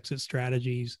business exit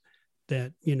strategies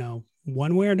that,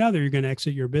 one way or another, you're going to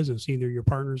exit your business. Either your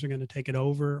partners are going to take it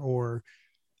over, or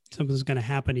something's going to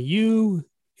happen to you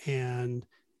and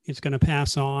it's going to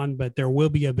pass on, but there will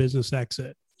be a business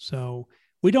exit. So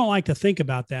we don't like to think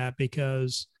about that,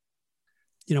 because,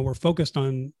 we're focused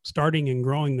on starting and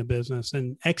growing the business,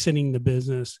 and exiting the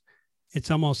business.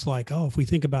 It's almost like, oh, if we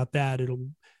think about that,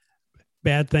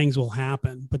 bad things will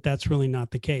happen, but that's really not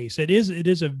the case. It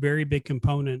is a very big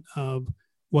component of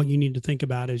what you need to think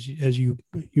about as you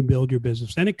build your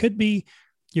business. And it could be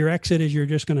your exit is you're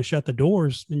just going to shut the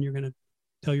doors, and you're going to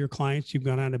tell your clients you've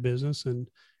gone out of business and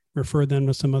refer them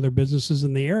to some other businesses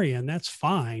in the area. And that's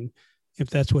fine if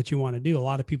that's what you want to do. A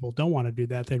lot of people don't want to do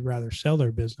that. They'd rather sell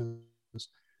their business.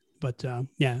 But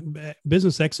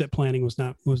business exit planning was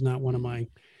not one of my.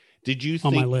 Did you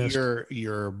think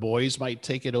your boys might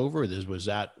take it over? Was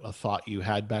that a thought you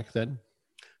had back then?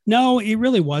 No, it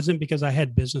really wasn't, because I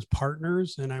had business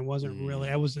partners, and I wasn't really.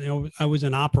 I was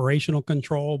in operational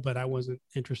control, but I wasn't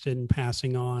interested in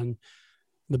passing on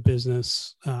the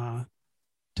business to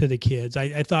the kids.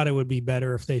 I thought it would be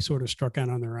better if they sort of struck out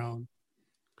on their own.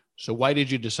 So why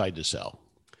did you decide to sell?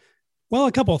 Well,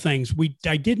 a couple of things.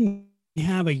 I didn't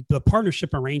have the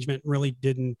partnership arrangement really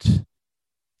didn't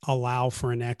allow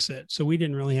for an exit. So we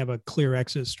didn't really have a clear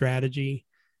exit strategy.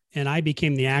 And I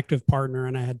became the active partner,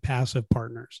 and I had passive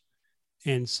partners.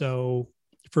 And so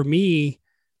for me,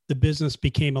 the business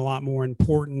became a lot more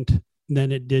important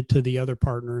than it did to the other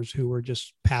partners who were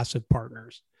just passive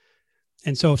partners.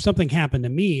 And so if something happened to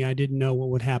me, I didn't know what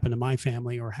would happen to my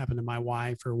family or happen to my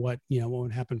wife, or what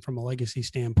would happen from a legacy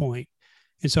standpoint.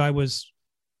 And so I was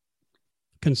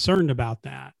concerned about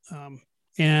that.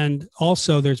 And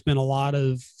also there's been a lot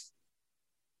of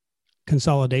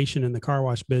consolidation in the car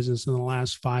wash business in the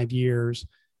last 5 years.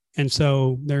 And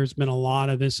so there's been a lot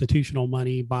of institutional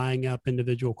money buying up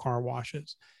individual car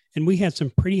washes. And we had some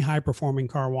pretty high performing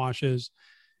car washes,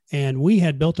 and we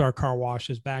had built our car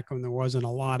washes back when there wasn't a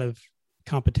lot of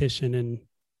competition in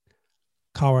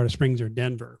Colorado Springs or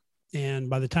Denver. And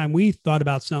by the time we thought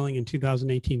about selling in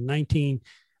 2018-19,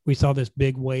 we saw this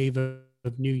big wave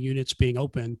of new units being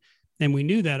open. And we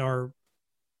knew that our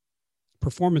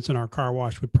performance in our car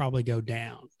wash would probably go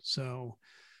down. So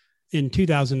in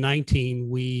 2019,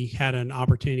 we had an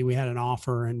opportunity, we had an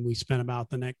offer, and we spent about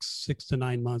the next 6 to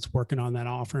 9 months working on that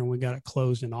offer, and we got it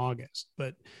closed in August.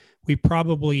 But we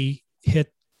probably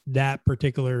hit that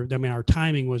particular, I mean, our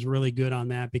timing was really good on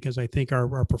that because I think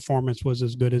our performance was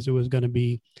as good as it was going to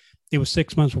be. It was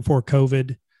 6 months before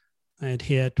COVID had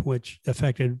hit, which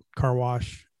affected car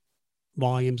wash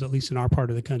volumes, at least in our part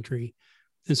of the country.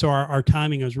 And so our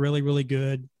timing was really, really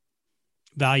good.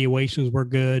 Valuations were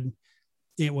good.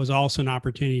 It was also an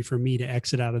opportunity for me to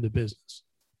exit out of the business.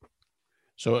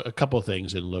 So a couple of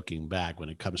things in looking back when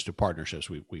it comes to partnerships,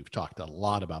 we've talked a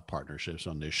lot about partnerships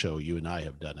on this show. You and I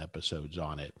have done episodes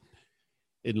on it.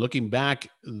 In looking back,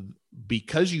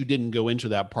 because you didn't go into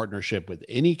that partnership with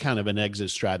any kind of an exit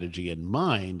strategy in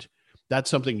mind, that's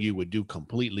something you would do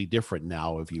completely different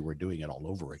now if you were doing it all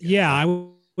over again. Yeah, right? I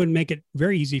would make it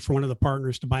very easy for one of the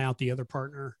partners to buy out the other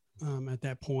partner at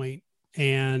that point.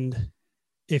 And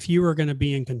if you were going to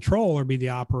be in control or be the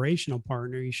operational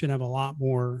partner, you should have a lot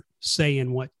more say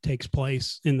in what takes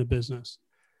place in the business.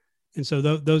 And so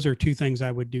those are two things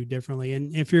I would do differently.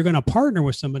 And if you're going to partner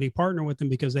with somebody, partner with them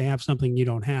because they have something you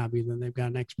don't have. Either they've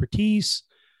got an expertise,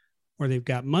 or they've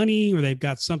got money, or they've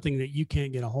got something that you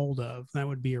can't get a hold of. That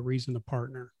would be a reason to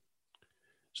partner.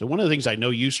 So one of the things I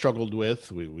know you struggled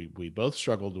with, we both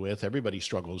struggled with, everybody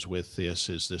struggles with this,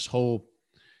 is this whole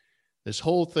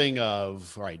thing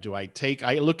of, all right,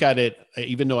 I look at it,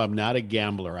 even though I'm not a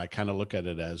gambler, I kind of look at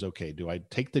it as, okay, do I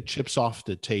take the chips off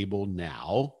the table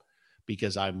now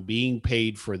because I'm being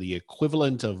paid for the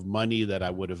equivalent of money that I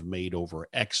would have made over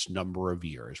X number of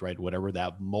years, right? Whatever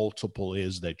that multiple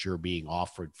is that you're being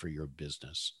offered for your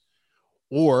business.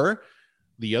 Or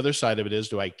the other side of it is,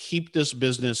 do I keep this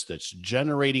business that's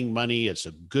generating money? It's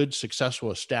a good,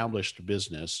 successful, established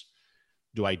business.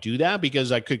 Do I do that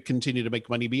because I could continue to make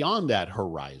money beyond that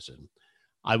horizon?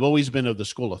 I've always been of the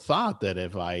school of thought that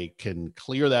if I can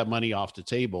clear that money off the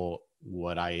table,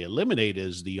 what I eliminate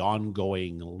is the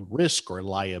ongoing risk or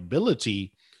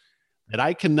liability that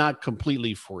I cannot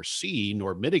completely foresee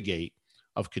nor mitigate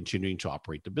of continuing to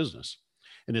operate the business.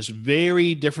 And it's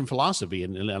very different philosophy.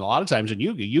 And a lot of times, and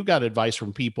you got advice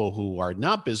from people who are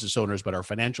not business owners, but are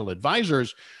financial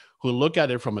advisors who look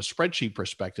at it from a spreadsheet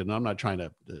perspective. And I'm not trying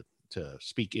to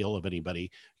speak ill of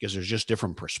anybody because there's just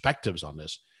different perspectives on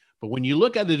this. But when you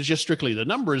look at it as just strictly the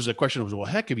numbers, the question was, well,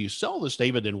 heck, if you sell this,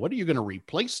 David, then what are you going to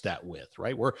replace that with,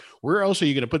 right? Where else are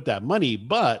you going to put that money?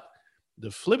 But the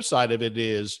flip side of it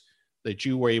is that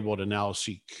you were able to now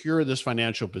secure this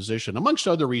financial position, amongst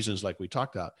other reasons, like we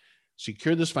talked about,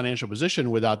 secure this financial position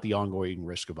without the ongoing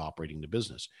risk of operating the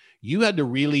business. You had to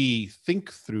really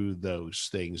think through those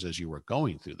things as you were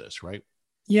going through this, right?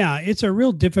 Yeah, it's a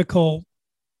real difficult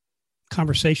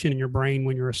conversation in your brain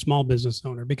when you're a small business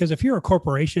owner, because if you're a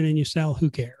corporation and you sell, who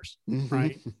cares,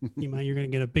 right? You're going to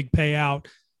get a big payout.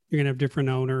 You're going to have different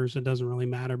owners. It doesn't really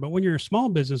matter. But when you're a small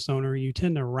business owner, you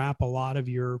tend to wrap a lot of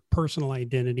your personal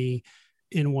identity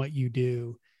in what you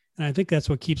do. And I think that's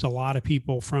what keeps a lot of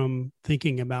people from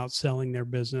thinking about selling their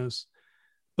business.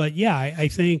 But yeah, I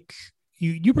think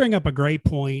you bring up a great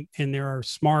point, and there are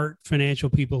smart financial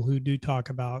people who do talk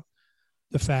about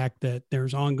the fact that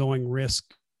there's ongoing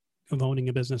risk of owning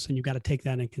a business, and you've got to take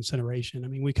that in consideration. I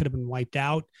mean, we could have been wiped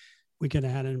out. We could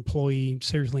have had an employee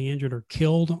seriously injured or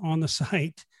killed on the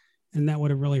site, and that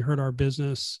would have really hurt our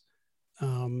business.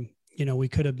 We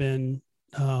could have been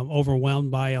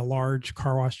overwhelmed by a large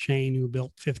car wash chain who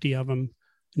built 50 of them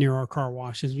near our car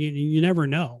washes. You never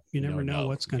know. You never know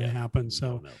what's going to happen.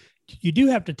 So you do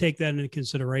have to take that into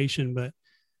consideration. But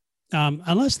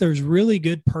unless there's really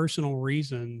good personal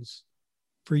reasons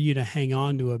for you to hang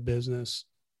on to a business,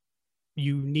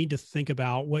 you need to think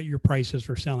about what your price is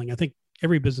for selling. I think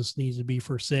every business needs to be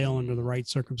for sale under the right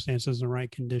circumstances and the right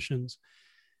conditions.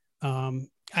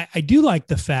 I do like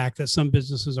the fact that some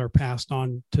businesses are passed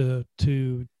on to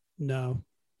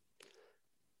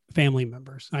family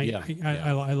members.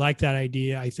 I like that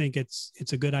idea. I think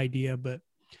it's a good idea, but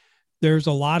there's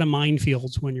a lot of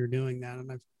minefields when you're doing that. And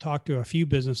I've talked to a few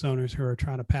business owners who are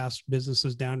trying to pass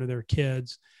businesses down to their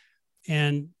kids.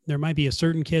 And there might be a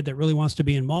certain kid that really wants to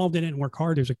be involved in it and work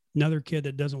hard. There's another kid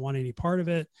that doesn't want any part of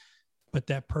it, but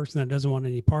that person that doesn't want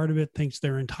any part of it thinks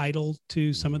they're entitled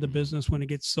to some of the business when it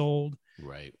gets sold.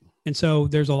 Right. And so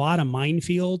there's a lot of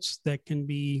minefields that can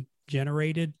be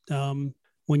generated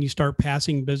when you start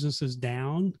passing businesses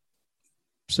down.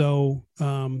 So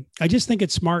I just think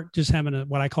it's smart just having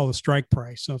what I call a strike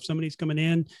price. So if somebody's coming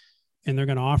in and they're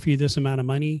going to offer you this amount of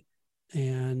money,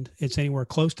 and it's anywhere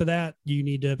close to that, you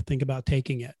need to think about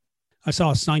taking it. I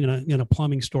saw a sign in a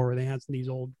plumbing store where they had these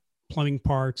old plumbing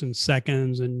parts and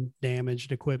seconds and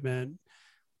damaged equipment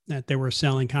that they were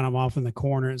selling kind of off in the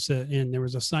corner. It said, and there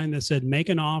was a sign that said, make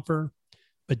an offer,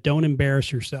 but don't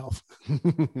embarrass yourself.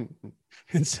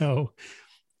 And so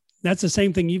that's the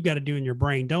same thing you've got to do in your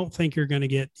brain. Don't think you're going to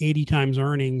get 80 times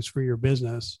earnings for your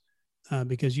business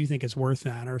because you think it's worth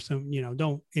that, or some,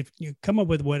 if you come up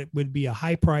with what it would be a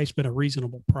high price, but a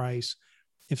reasonable price,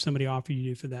 if somebody offered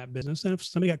you for that business, and if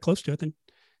somebody got close to it, then,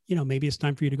 maybe it's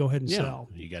time for you to go ahead and sell.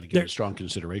 You got to give it strong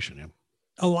consideration. Yeah.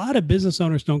 A lot of business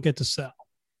owners don't get to sell.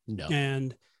 No.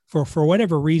 And for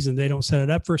whatever reason, they don't set it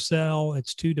up for sell.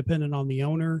 It's too dependent on the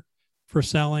owner for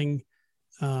selling.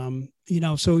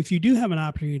 So if you do have an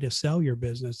opportunity to sell your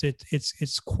business,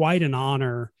 it's quite an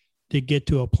honor to get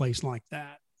to a place like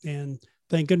that. And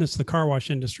thank goodness the car wash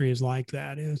industry is like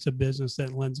that. It's a business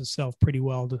that lends itself pretty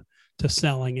well to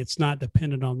selling. It's not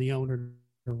dependent on the owner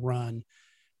to run.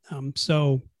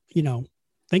 So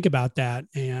think about that.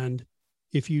 And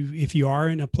if you are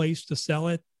in a place to sell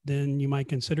it, then you might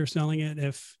consider selling it.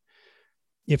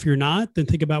 If you're not, then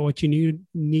think about what you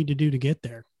need to do to get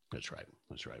there. That's right.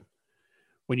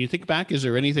 When you think back, is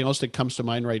there anything else that comes to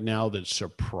mind right now that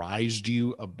surprised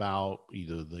you about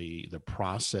either the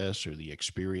process or the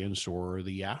experience or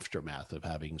the aftermath of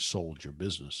having sold your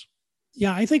business?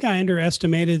 Yeah, I think I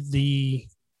underestimated the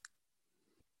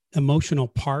emotional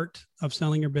part of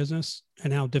selling your business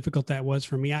and how difficult that was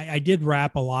for me. I did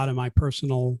wrap a lot of my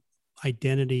personal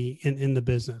identity in the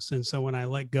business. And so when I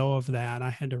let go of that, I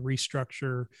had to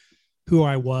restructure who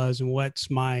I was and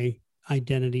what's my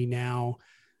identity now.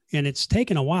 And it's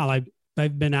taken a while.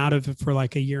 I've been out of it for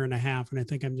like a year and a half, and I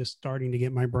think I'm just starting to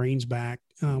get my brains back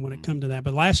when it comes to that.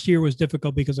 But last year was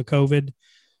difficult because of COVID,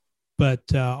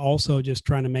 but also just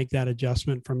trying to make that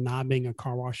adjustment from not being a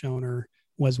car wash owner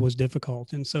was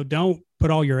difficult. And so don't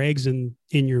put all your eggs in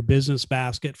your business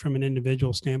basket from an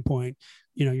individual standpoint.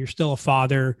 You're still a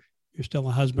father, you're still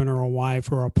a husband or a wife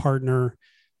or a partner.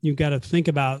 You've got to think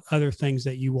about other things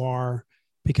that you are,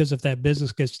 because if that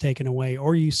business gets taken away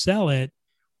or you sell it,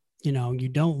 you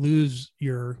don't lose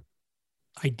your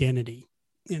identity.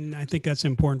 And I think that's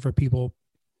important for people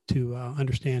to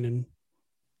understand and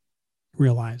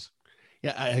realize.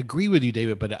 Yeah, I agree with you,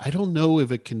 David, but I don't know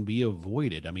if it can be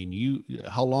avoided. I mean,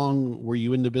 how long were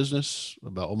you in the business?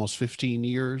 About almost 15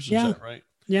 years. Is that right?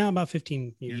 Yeah, about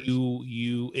 15 years.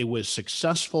 It was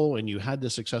successful, and you had the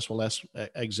successful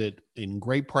exit in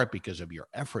great part because of your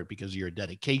effort, because of your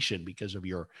dedication, because of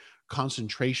your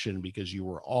concentration, because you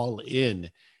were all in.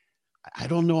 I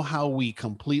don't know how we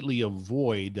completely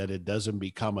avoid that it doesn't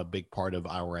become a big part of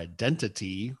our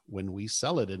identity when we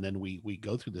sell it, and then we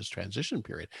go through this transition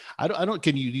period.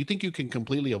 Do you think you can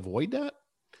completely avoid that?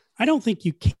 I don't think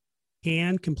you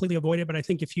can completely avoid it, but I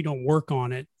think if you don't work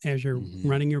on it as you're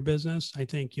running your business, I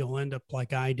think you'll end up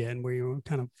like I did, where you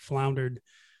kind of floundered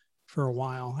for a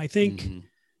while. I think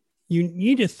you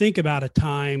need to think about a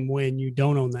time when you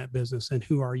don't own that business and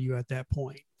who are you at that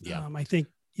point. Yeah. I think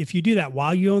if you do that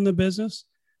while you own the business,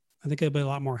 I think it'll be a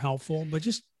lot more helpful. But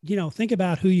just, think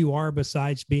about who you are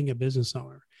besides being a business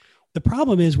owner. The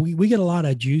problem is we get a lot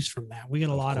of juice from that. We get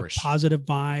a lot of positive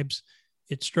vibes.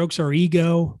 It strokes our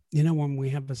ego. When we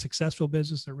have a successful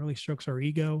business, it really strokes our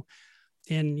ego.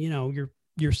 And,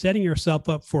 you're setting yourself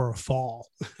up for a fall,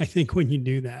 I think, when you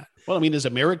do that. Well, I mean, as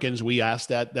Americans, we ask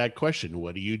that question.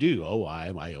 What do you do? Oh,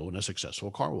 I own a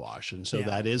successful car wash. And so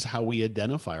that is how we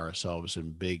identify ourselves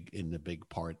in the big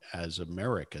part as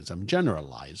Americans. I'm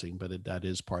generalizing, but that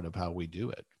is part of how we do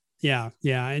it. Yeah.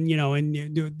 Yeah. And,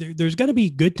 there's going to be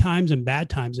good times and bad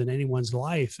times in anyone's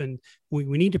life. And we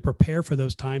need to prepare for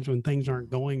those times when things aren't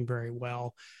going very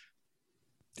well.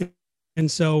 And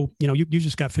so, you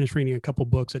just got finished reading a couple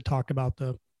books that talk about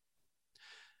the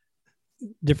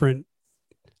different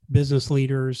business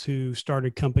leaders who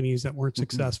started companies that weren't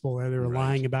successful, or they were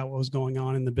lying about what was going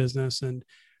on in the business. And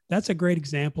that's a great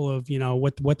example of,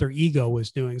 what their ego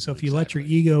was doing. So if you let your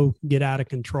ego get out of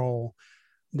control,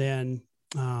 then,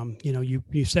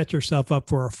 you set yourself up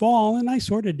for a fall. And I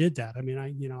sort of did that. I mean,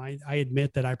 I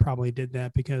admit that I probably did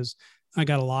that because I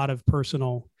got a lot of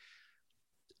personal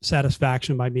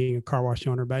satisfaction by being a car wash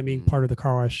owner, by being part of the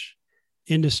car wash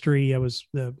industry. I was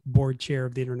the board chair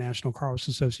of the International Car Wash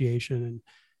Association.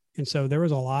 And so there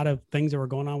was a lot of things that were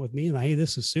going on with me. And hey,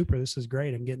 this is super. This is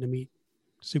great. I'm getting to meet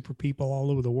super people all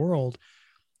over the world.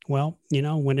 Well,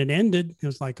 when it ended, it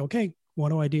was like, okay, what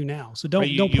do I do now? So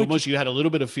you had a little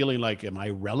bit of feeling like, am I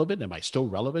relevant? Am I still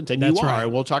relevant? And That's you are. Right.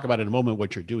 We'll talk about in a moment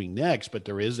what you're doing next, but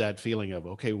there is that feeling of,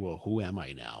 okay, well, who am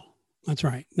I now? That's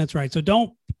right. So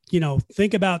don't,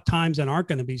 think about times that aren't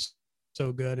going to be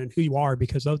so good and who you are,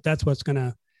 because that's what's going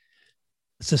to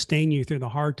sustain you through the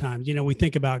hard times. You know, we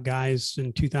think about guys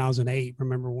in 2008,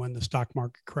 remember when the stock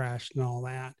market crashed and all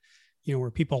that, you know,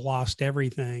 where people lost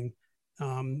everything.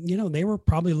 You know, they were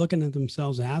probably looking at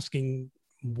themselves asking,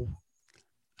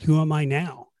 who am I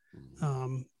now?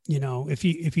 You know, if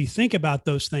you think about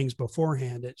those things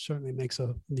beforehand, it certainly makes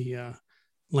the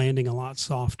landing a lot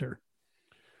softer.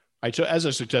 All right. So as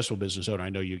a successful business owner,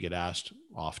 I know you get asked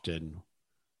often,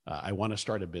 I want to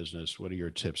start a business. What are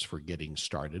your tips for getting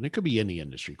started? And it could be any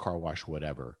industry, car wash,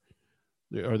 whatever.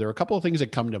 Are there a couple of things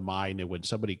that come to mind that when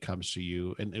somebody comes to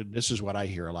you, and this is what I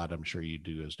hear a lot, I'm sure you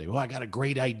do, is well, I got a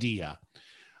great idea.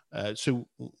 So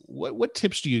what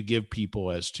tips do you give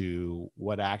people as to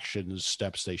what actions,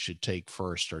 steps they should take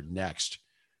first or next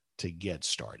to get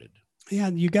started? Yeah,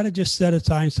 you got to just set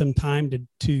aside some time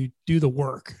to do the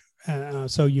work.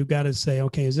 So you got to say,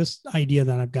 okay, is this idea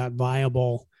that I've got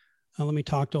viable? Let me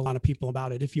talk to a lot of people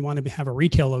about it. If you want to have a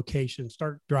retail location,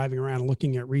 start driving around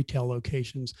looking at retail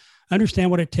locations.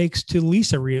 Understand what it takes to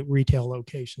lease a retail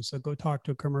location. So go talk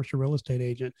to a commercial real estate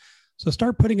agent. So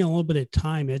start putting in a little bit of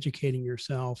time educating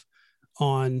yourself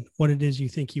on what it is you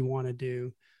think you want to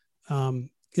do.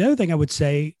 The other thing I would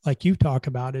say, like you talk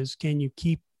about, is can you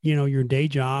keep, you know, your day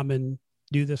job and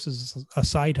do this as a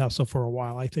side hustle for a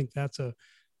while? I think that's a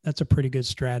pretty good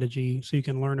strategy. So you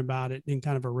can learn about it in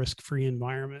kind of a risk-free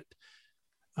environment.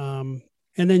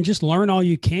 And then just learn all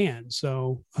you can.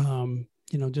 So,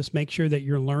 you know, just make sure that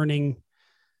you're learning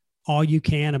all you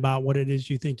can about what it is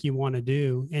you think you want to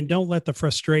do, and don't let the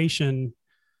frustration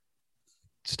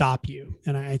stop you.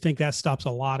 And I think that stops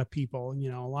a lot of people.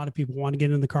 You know, a lot of people want to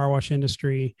get in the car wash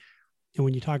industry. And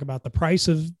when you talk about the price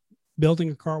of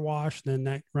building a car wash, then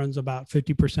that runs about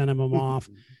 50% of them off.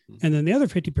 And then the other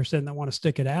 50% that want to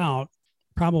stick it out,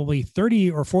 probably 30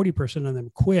 or 40% of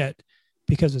them quit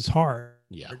because it's hard.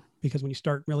 Yeah. Because when you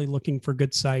start really looking for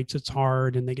good sites, it's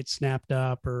hard and they get snapped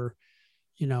up, or,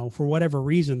 you know, for whatever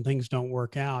reason, things don't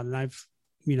work out. And I've,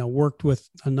 you know, worked with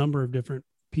a number of different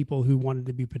people who wanted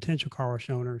to be potential car wash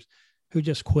owners who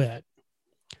just quit.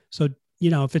 So, you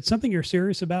know, if it's something you're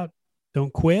serious about,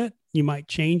 don't quit. You might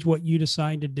change what you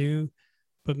decide to do,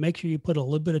 but make sure you put a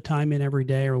little bit of time in every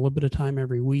day or a little bit of time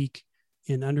every week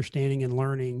in understanding and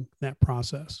learning that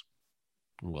process.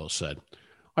 Well said.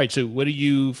 All right. So what are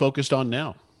you focused on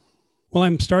now? Well,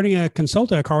 I'm starting a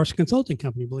car wash consulting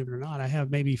company, believe it or not. I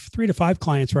have maybe 3 to 5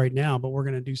 clients right now, but we're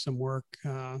going to do some work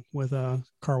with a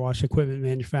car wash equipment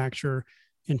manufacturer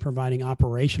in providing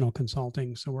operational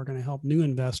consulting. So we're going to help new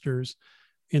investors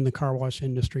in the car wash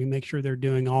industry make sure they're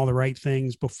doing all the right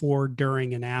things before,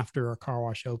 during, and after a car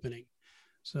wash opening.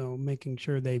 So making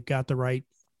sure they've got the right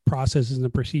processes and the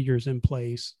procedures in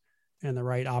place and the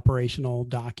right operational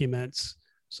documents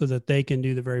so that they can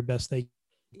do the very best they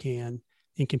can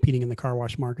in competing in the car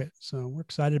wash market. So we're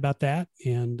excited about that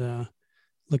and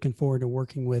looking forward to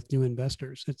working with new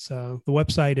investors. It's the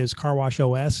website is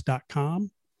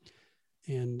carwashos.com.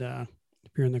 And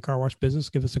if you're in the car wash business,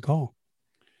 give us a call.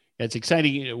 It's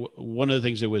exciting. One of the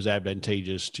things that was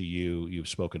advantageous to you, you've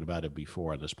spoken about it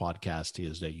before on this podcast,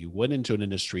 is that you went into an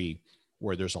industry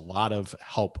where there's a lot of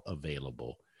help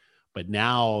available. But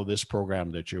now this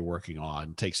program that you're working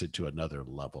on takes it to another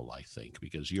level, I think,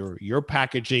 because you're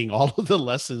packaging all of the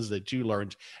lessons that you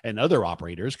learned and other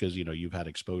operators, because, you know, you've had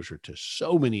exposure to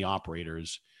so many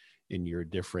operators in your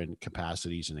different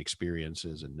capacities and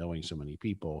experiences and knowing so many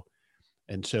people.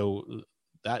 And so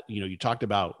that, you know, you talked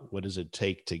about what does it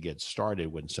take to get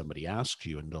started when somebody asks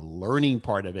you, and the learning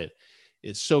part of it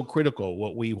is so critical.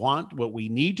 What we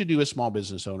need to do as small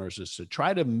business owners is to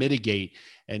try to mitigate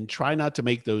and try not to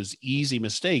make those easy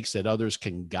mistakes that others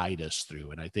can guide us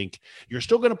through. And I think you're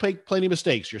still going to make plenty of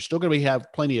mistakes. You're still going to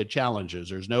have plenty of challenges.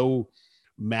 There's no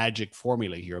magic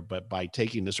formula here, but by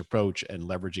taking this approach and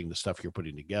leveraging the stuff you're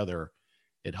putting together,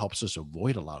 it helps us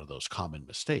avoid a lot of those common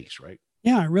mistakes, right?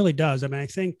 Yeah, it really does. I mean, I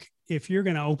think if you're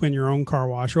going to open your own car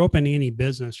wash or open any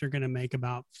business, you're going to make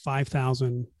about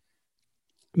 5,000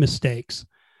 mistakes.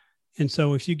 And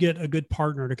so if you get a good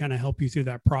partner to kind of help you through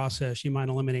that process, you might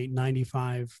eliminate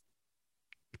 95%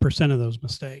 of those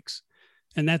mistakes.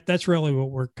 And that's really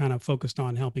what we're kind of focused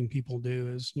on helping people do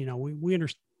is, you know, we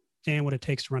understand what it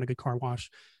takes to run a good car wash.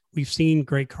 We've seen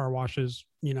great car washes,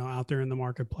 you know, out there in the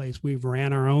marketplace. We've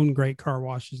ran our own great car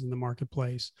washes in the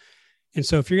marketplace. And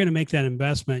so if you're going to make that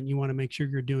investment, you want to make sure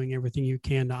you're doing everything you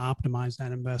can to optimize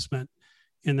that investment.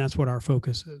 And that's what our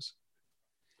focus is.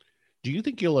 Do you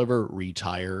think you'll ever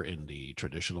retire in the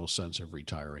traditional sense of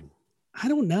retiring? I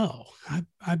don't know.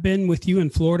 I've been with you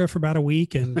in Florida for about a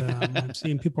week, and I'm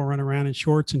seeing people run around in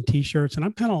shorts and T-shirts, and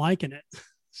I'm kind of liking it.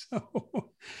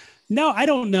 So, No, I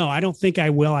don't know. I don't think I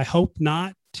will. I hope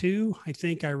not to. I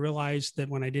think I realized that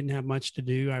when I didn't have much to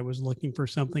do, I was looking for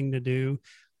something to do.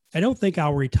 I don't think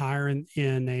I'll retire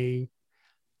in a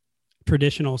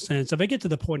traditional sense. If I get to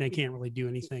the point I can't really do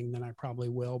anything, then I probably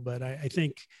will. But I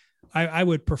think I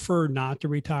would prefer not to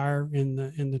retire in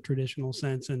the traditional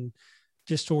sense and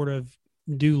just sort of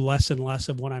do less and less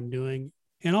of what I'm doing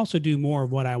and also do more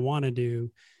of what I want to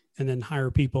do and then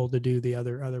hire people to do the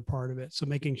other part of it. So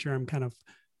making sure I'm kind of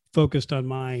focused on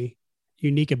my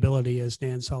unique ability, as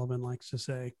Dan Sullivan likes to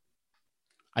say.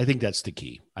 I think that's the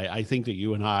key. I think that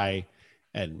you and I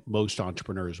and most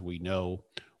entrepreneurs we know,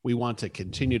 we want to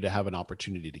continue to have an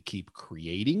opportunity to keep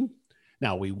creating.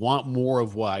 Now, we want more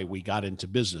of why we got into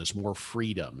business, more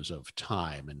freedoms of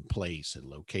time and place and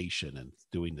location and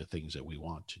doing the things that we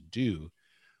want to do.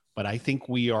 But I think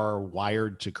we are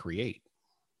wired to create.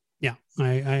 Yeah,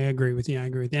 I agree with you. I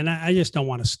agree with you. And I just don't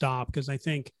want to stop because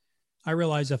I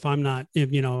realize if I'm not,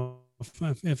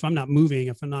 if I'm not moving,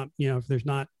 if I'm not, if there's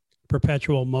not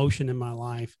perpetual motion in my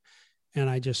life and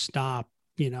I just stop,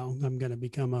 I'm going to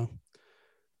become a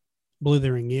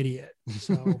blithering idiot.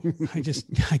 So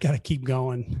I got to keep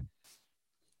going.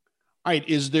 All right.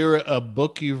 Is there a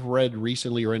book you've read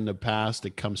recently or in the past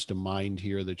that comes to mind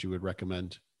here that you would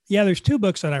recommend? Yeah, there's two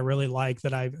books that I really like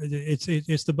that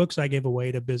it's the books I gave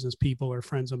away to business people or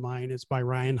friends of mine. It's by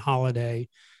Ryan Holiday,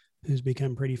 who's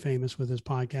become pretty famous with his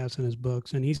podcast and his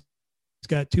books. And he's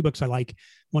got two books I like.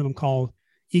 One of them called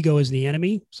Ego is the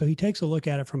Enemy. So he takes a look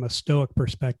at it from a Stoic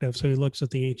perspective. So he looks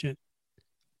at the ancient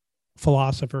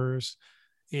philosophers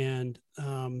and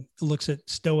looks at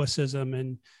Stoicism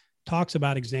and talks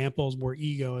about examples where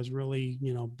ego has really,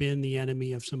 been the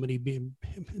enemy of somebody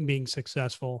being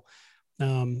successful.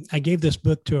 I gave this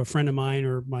book to a friend of mine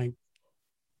or my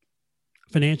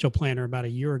financial planner about a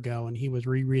year ago, and he was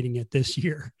rereading it this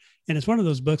year. And it's one of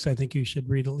those books I think you should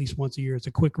read at least once a year. It's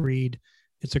a quick read.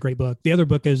 It's a great book. The other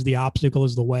book is The Obstacle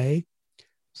is the Way.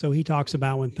 So he talks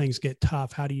about when things get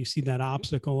tough, how do you see that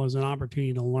obstacle as an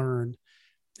opportunity to learn?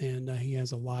 And he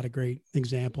has a lot of great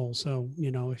examples. So,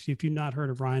 if you've not heard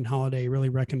of Ryan Holiday, I really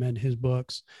recommend his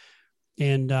books.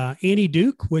 And Annie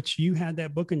Duke, which you had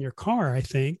that book in your car, I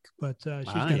think, but she's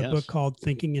got a book called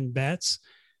Thinking in Bets,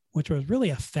 which was really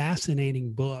a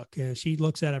fascinating book. She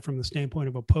looks at it from the standpoint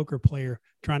of a poker player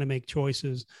trying to make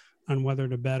choices on whether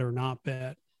to bet or not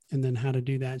bet, and then how to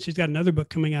do that. And she's got another book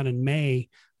coming out in May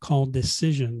called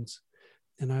Decisions.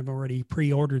 And I've already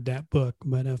pre-ordered that book.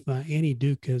 But if Annie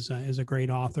Duke is a great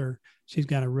author, she's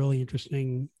got a really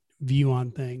interesting view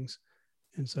on things.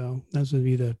 And so those would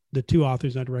be the two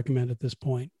authors I'd recommend at this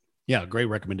point. Yeah, great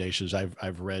recommendations.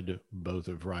 I've read both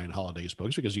of Ryan Holiday's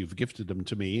books because you've gifted them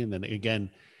to me. And then again,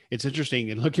 it's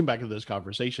interesting. And looking back at this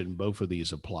conversation, both of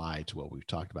these apply to what we've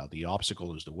talked about. The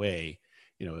obstacle is the way.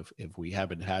 If we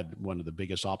haven't had one of the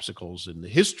biggest obstacles in the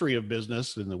history of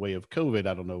business in the way of COVID,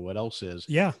 I don't know what else is.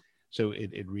 Yeah. So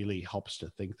it really helps to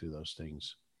think through those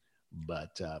things.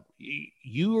 But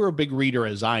you are a big reader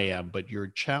as I am, but you're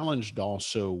challenged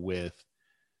also with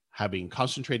having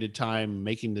concentrated time,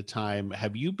 making the time.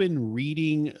 Have you been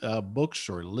reading books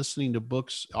or listening to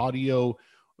books, audio?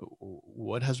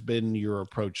 What has been your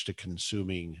approach to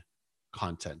consuming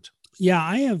content?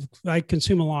 Yeah, I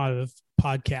consume a lot of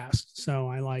podcasts. So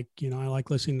I like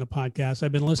listening to podcasts.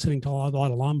 I've been listening to a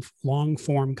lot of long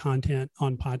form content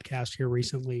on podcasts here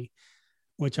recently,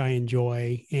 which I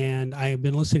enjoy. And I have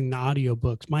been listening to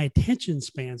audiobooks. My attention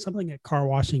span, something that car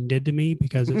washing did to me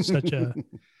because it's such a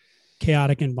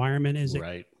chaotic environment, is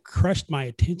it crushed my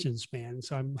attention span.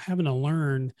 So I'm having to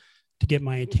learn to get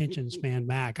my attention span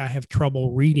back. I have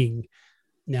trouble reading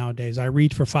nowadays. I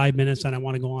read for 5 minutes and I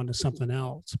want to go on to something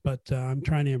else, but I'm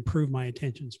trying to improve my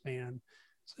attention span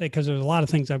because there's a lot of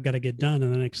things I've got to get done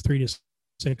in the next 3 to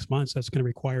 6 months. That's going to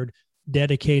require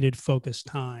dedicated, focused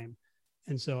time.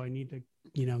 And so I need to,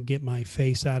 get my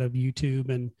face out of YouTube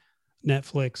and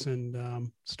Netflix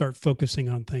and start focusing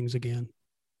on things again.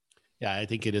 Yeah, I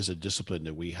think it is a discipline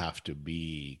that we have to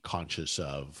be conscious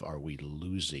of. Are we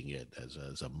losing it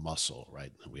as a muscle,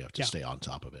 right? We have to stay on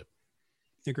top of it.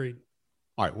 Agreed.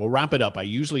 All right, we'll wrap it up. I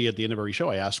usually, at the end of every show,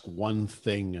 I ask one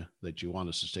thing that you want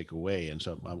us to take away. And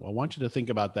so I want you to think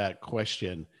about that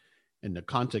question in the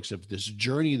context of this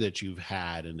journey that you've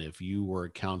had. And if you were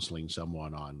counseling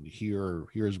someone on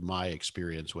here's my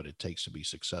experience, what it takes to be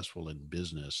successful in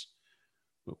business,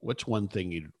 what's one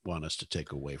thing you'd want us to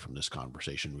take away from this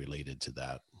conversation related to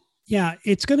that? Yeah,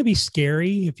 it's going to be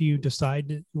scary if you decide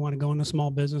that you want to go into small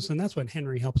business. And that's what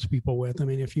Henry helps people with. I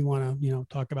mean, if you want to,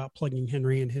 talk about plugging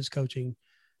Henry and his coaching,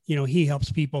 he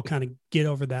helps people kind of get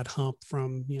over that hump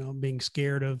from, being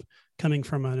scared of coming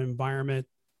from an environment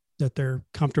that they're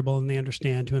comfortable and they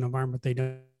understand to an environment they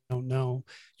don't know.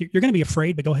 You're going to be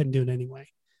afraid, but go ahead and do it anyway.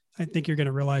 I think you're going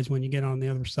to realize when you get on the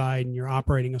other side and you're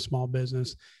operating a small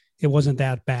business, it wasn't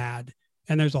that bad.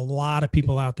 And there's a lot of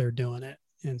people out there doing it.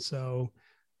 And so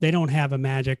they don't have a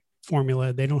magic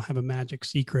formula. They don't have a magic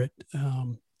secret.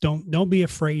 Don't be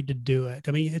afraid to do it.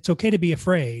 I mean, it's okay to be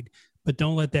afraid, but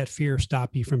don't let that fear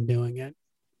stop you from doing it.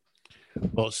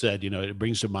 Well said. It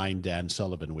brings to mind Dan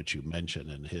Sullivan, which you mentioned,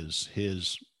 and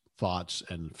his thoughts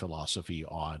and philosophy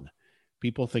on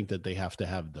people think that they have to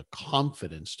have the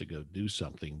confidence to go do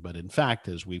something. But in fact,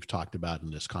 as we've talked about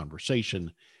in this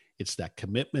conversation, it's that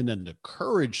commitment and the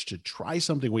courage to try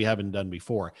something we haven't done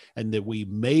before and that we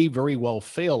may very well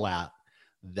fail at.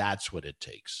 That's what it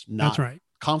takes. That's right.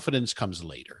 Confidence comes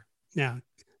later. Yeah.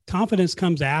 Confidence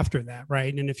comes after that,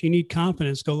 right? And if you need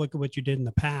confidence, go look at what you did in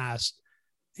the past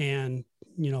and,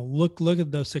 look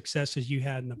at the successes you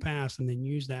had in the past and then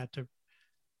use that to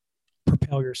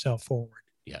propel yourself forward.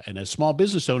 Yeah. And as small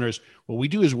business owners, what we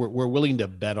do is we're willing to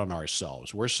bet on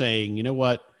ourselves. We're saying, you know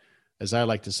what? As I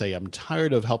like to say, I'm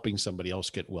tired of helping somebody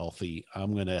else get wealthy.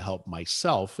 I'm going to help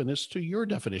myself. And it's to your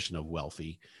definition of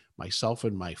wealthy, myself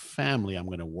and my family. I'm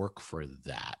going to work for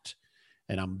that.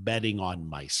 And I'm betting on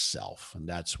myself. And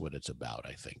that's what it's about,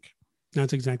 I think.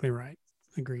 That's exactly right.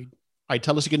 Agreed. All right.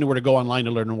 Tell us again where to go online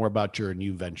to learn more about your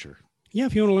new venture. Yeah.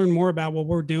 If you want to learn more about what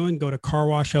we're doing, go to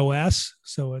Carwash OS.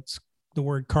 So it's the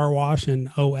word carwash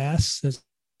and OS is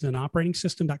an operating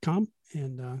system.com.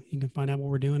 And you can find out what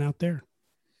we're doing out there.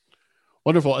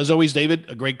 Wonderful. As always, David,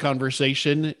 a great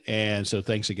conversation. And so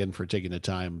thanks again for taking the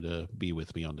time to be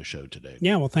with me on the show today.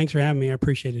 Yeah. Well, thanks for having me. I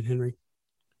appreciate it, Henry.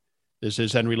 This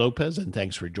is Henry Lopez, and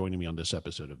thanks for joining me on this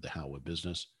episode of The How of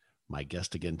Business. My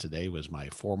guest again today was my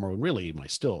former and really my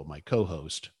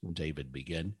co-host, David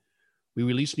Begin. We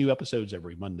release new episodes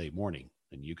every Monday morning,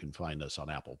 and you can find us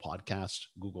on Apple Podcasts,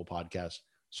 Google Podcasts,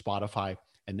 Spotify,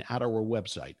 and at our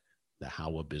website,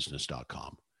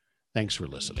 thehowofbusiness.com. Thanks for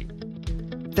listening.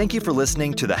 Thank you for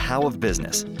listening to The How of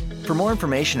Business. For more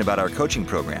information about our coaching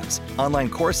programs, online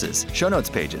courses, show notes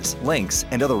pages, links,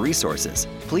 and other resources,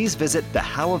 please visit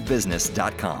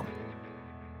thehowofbusiness.com.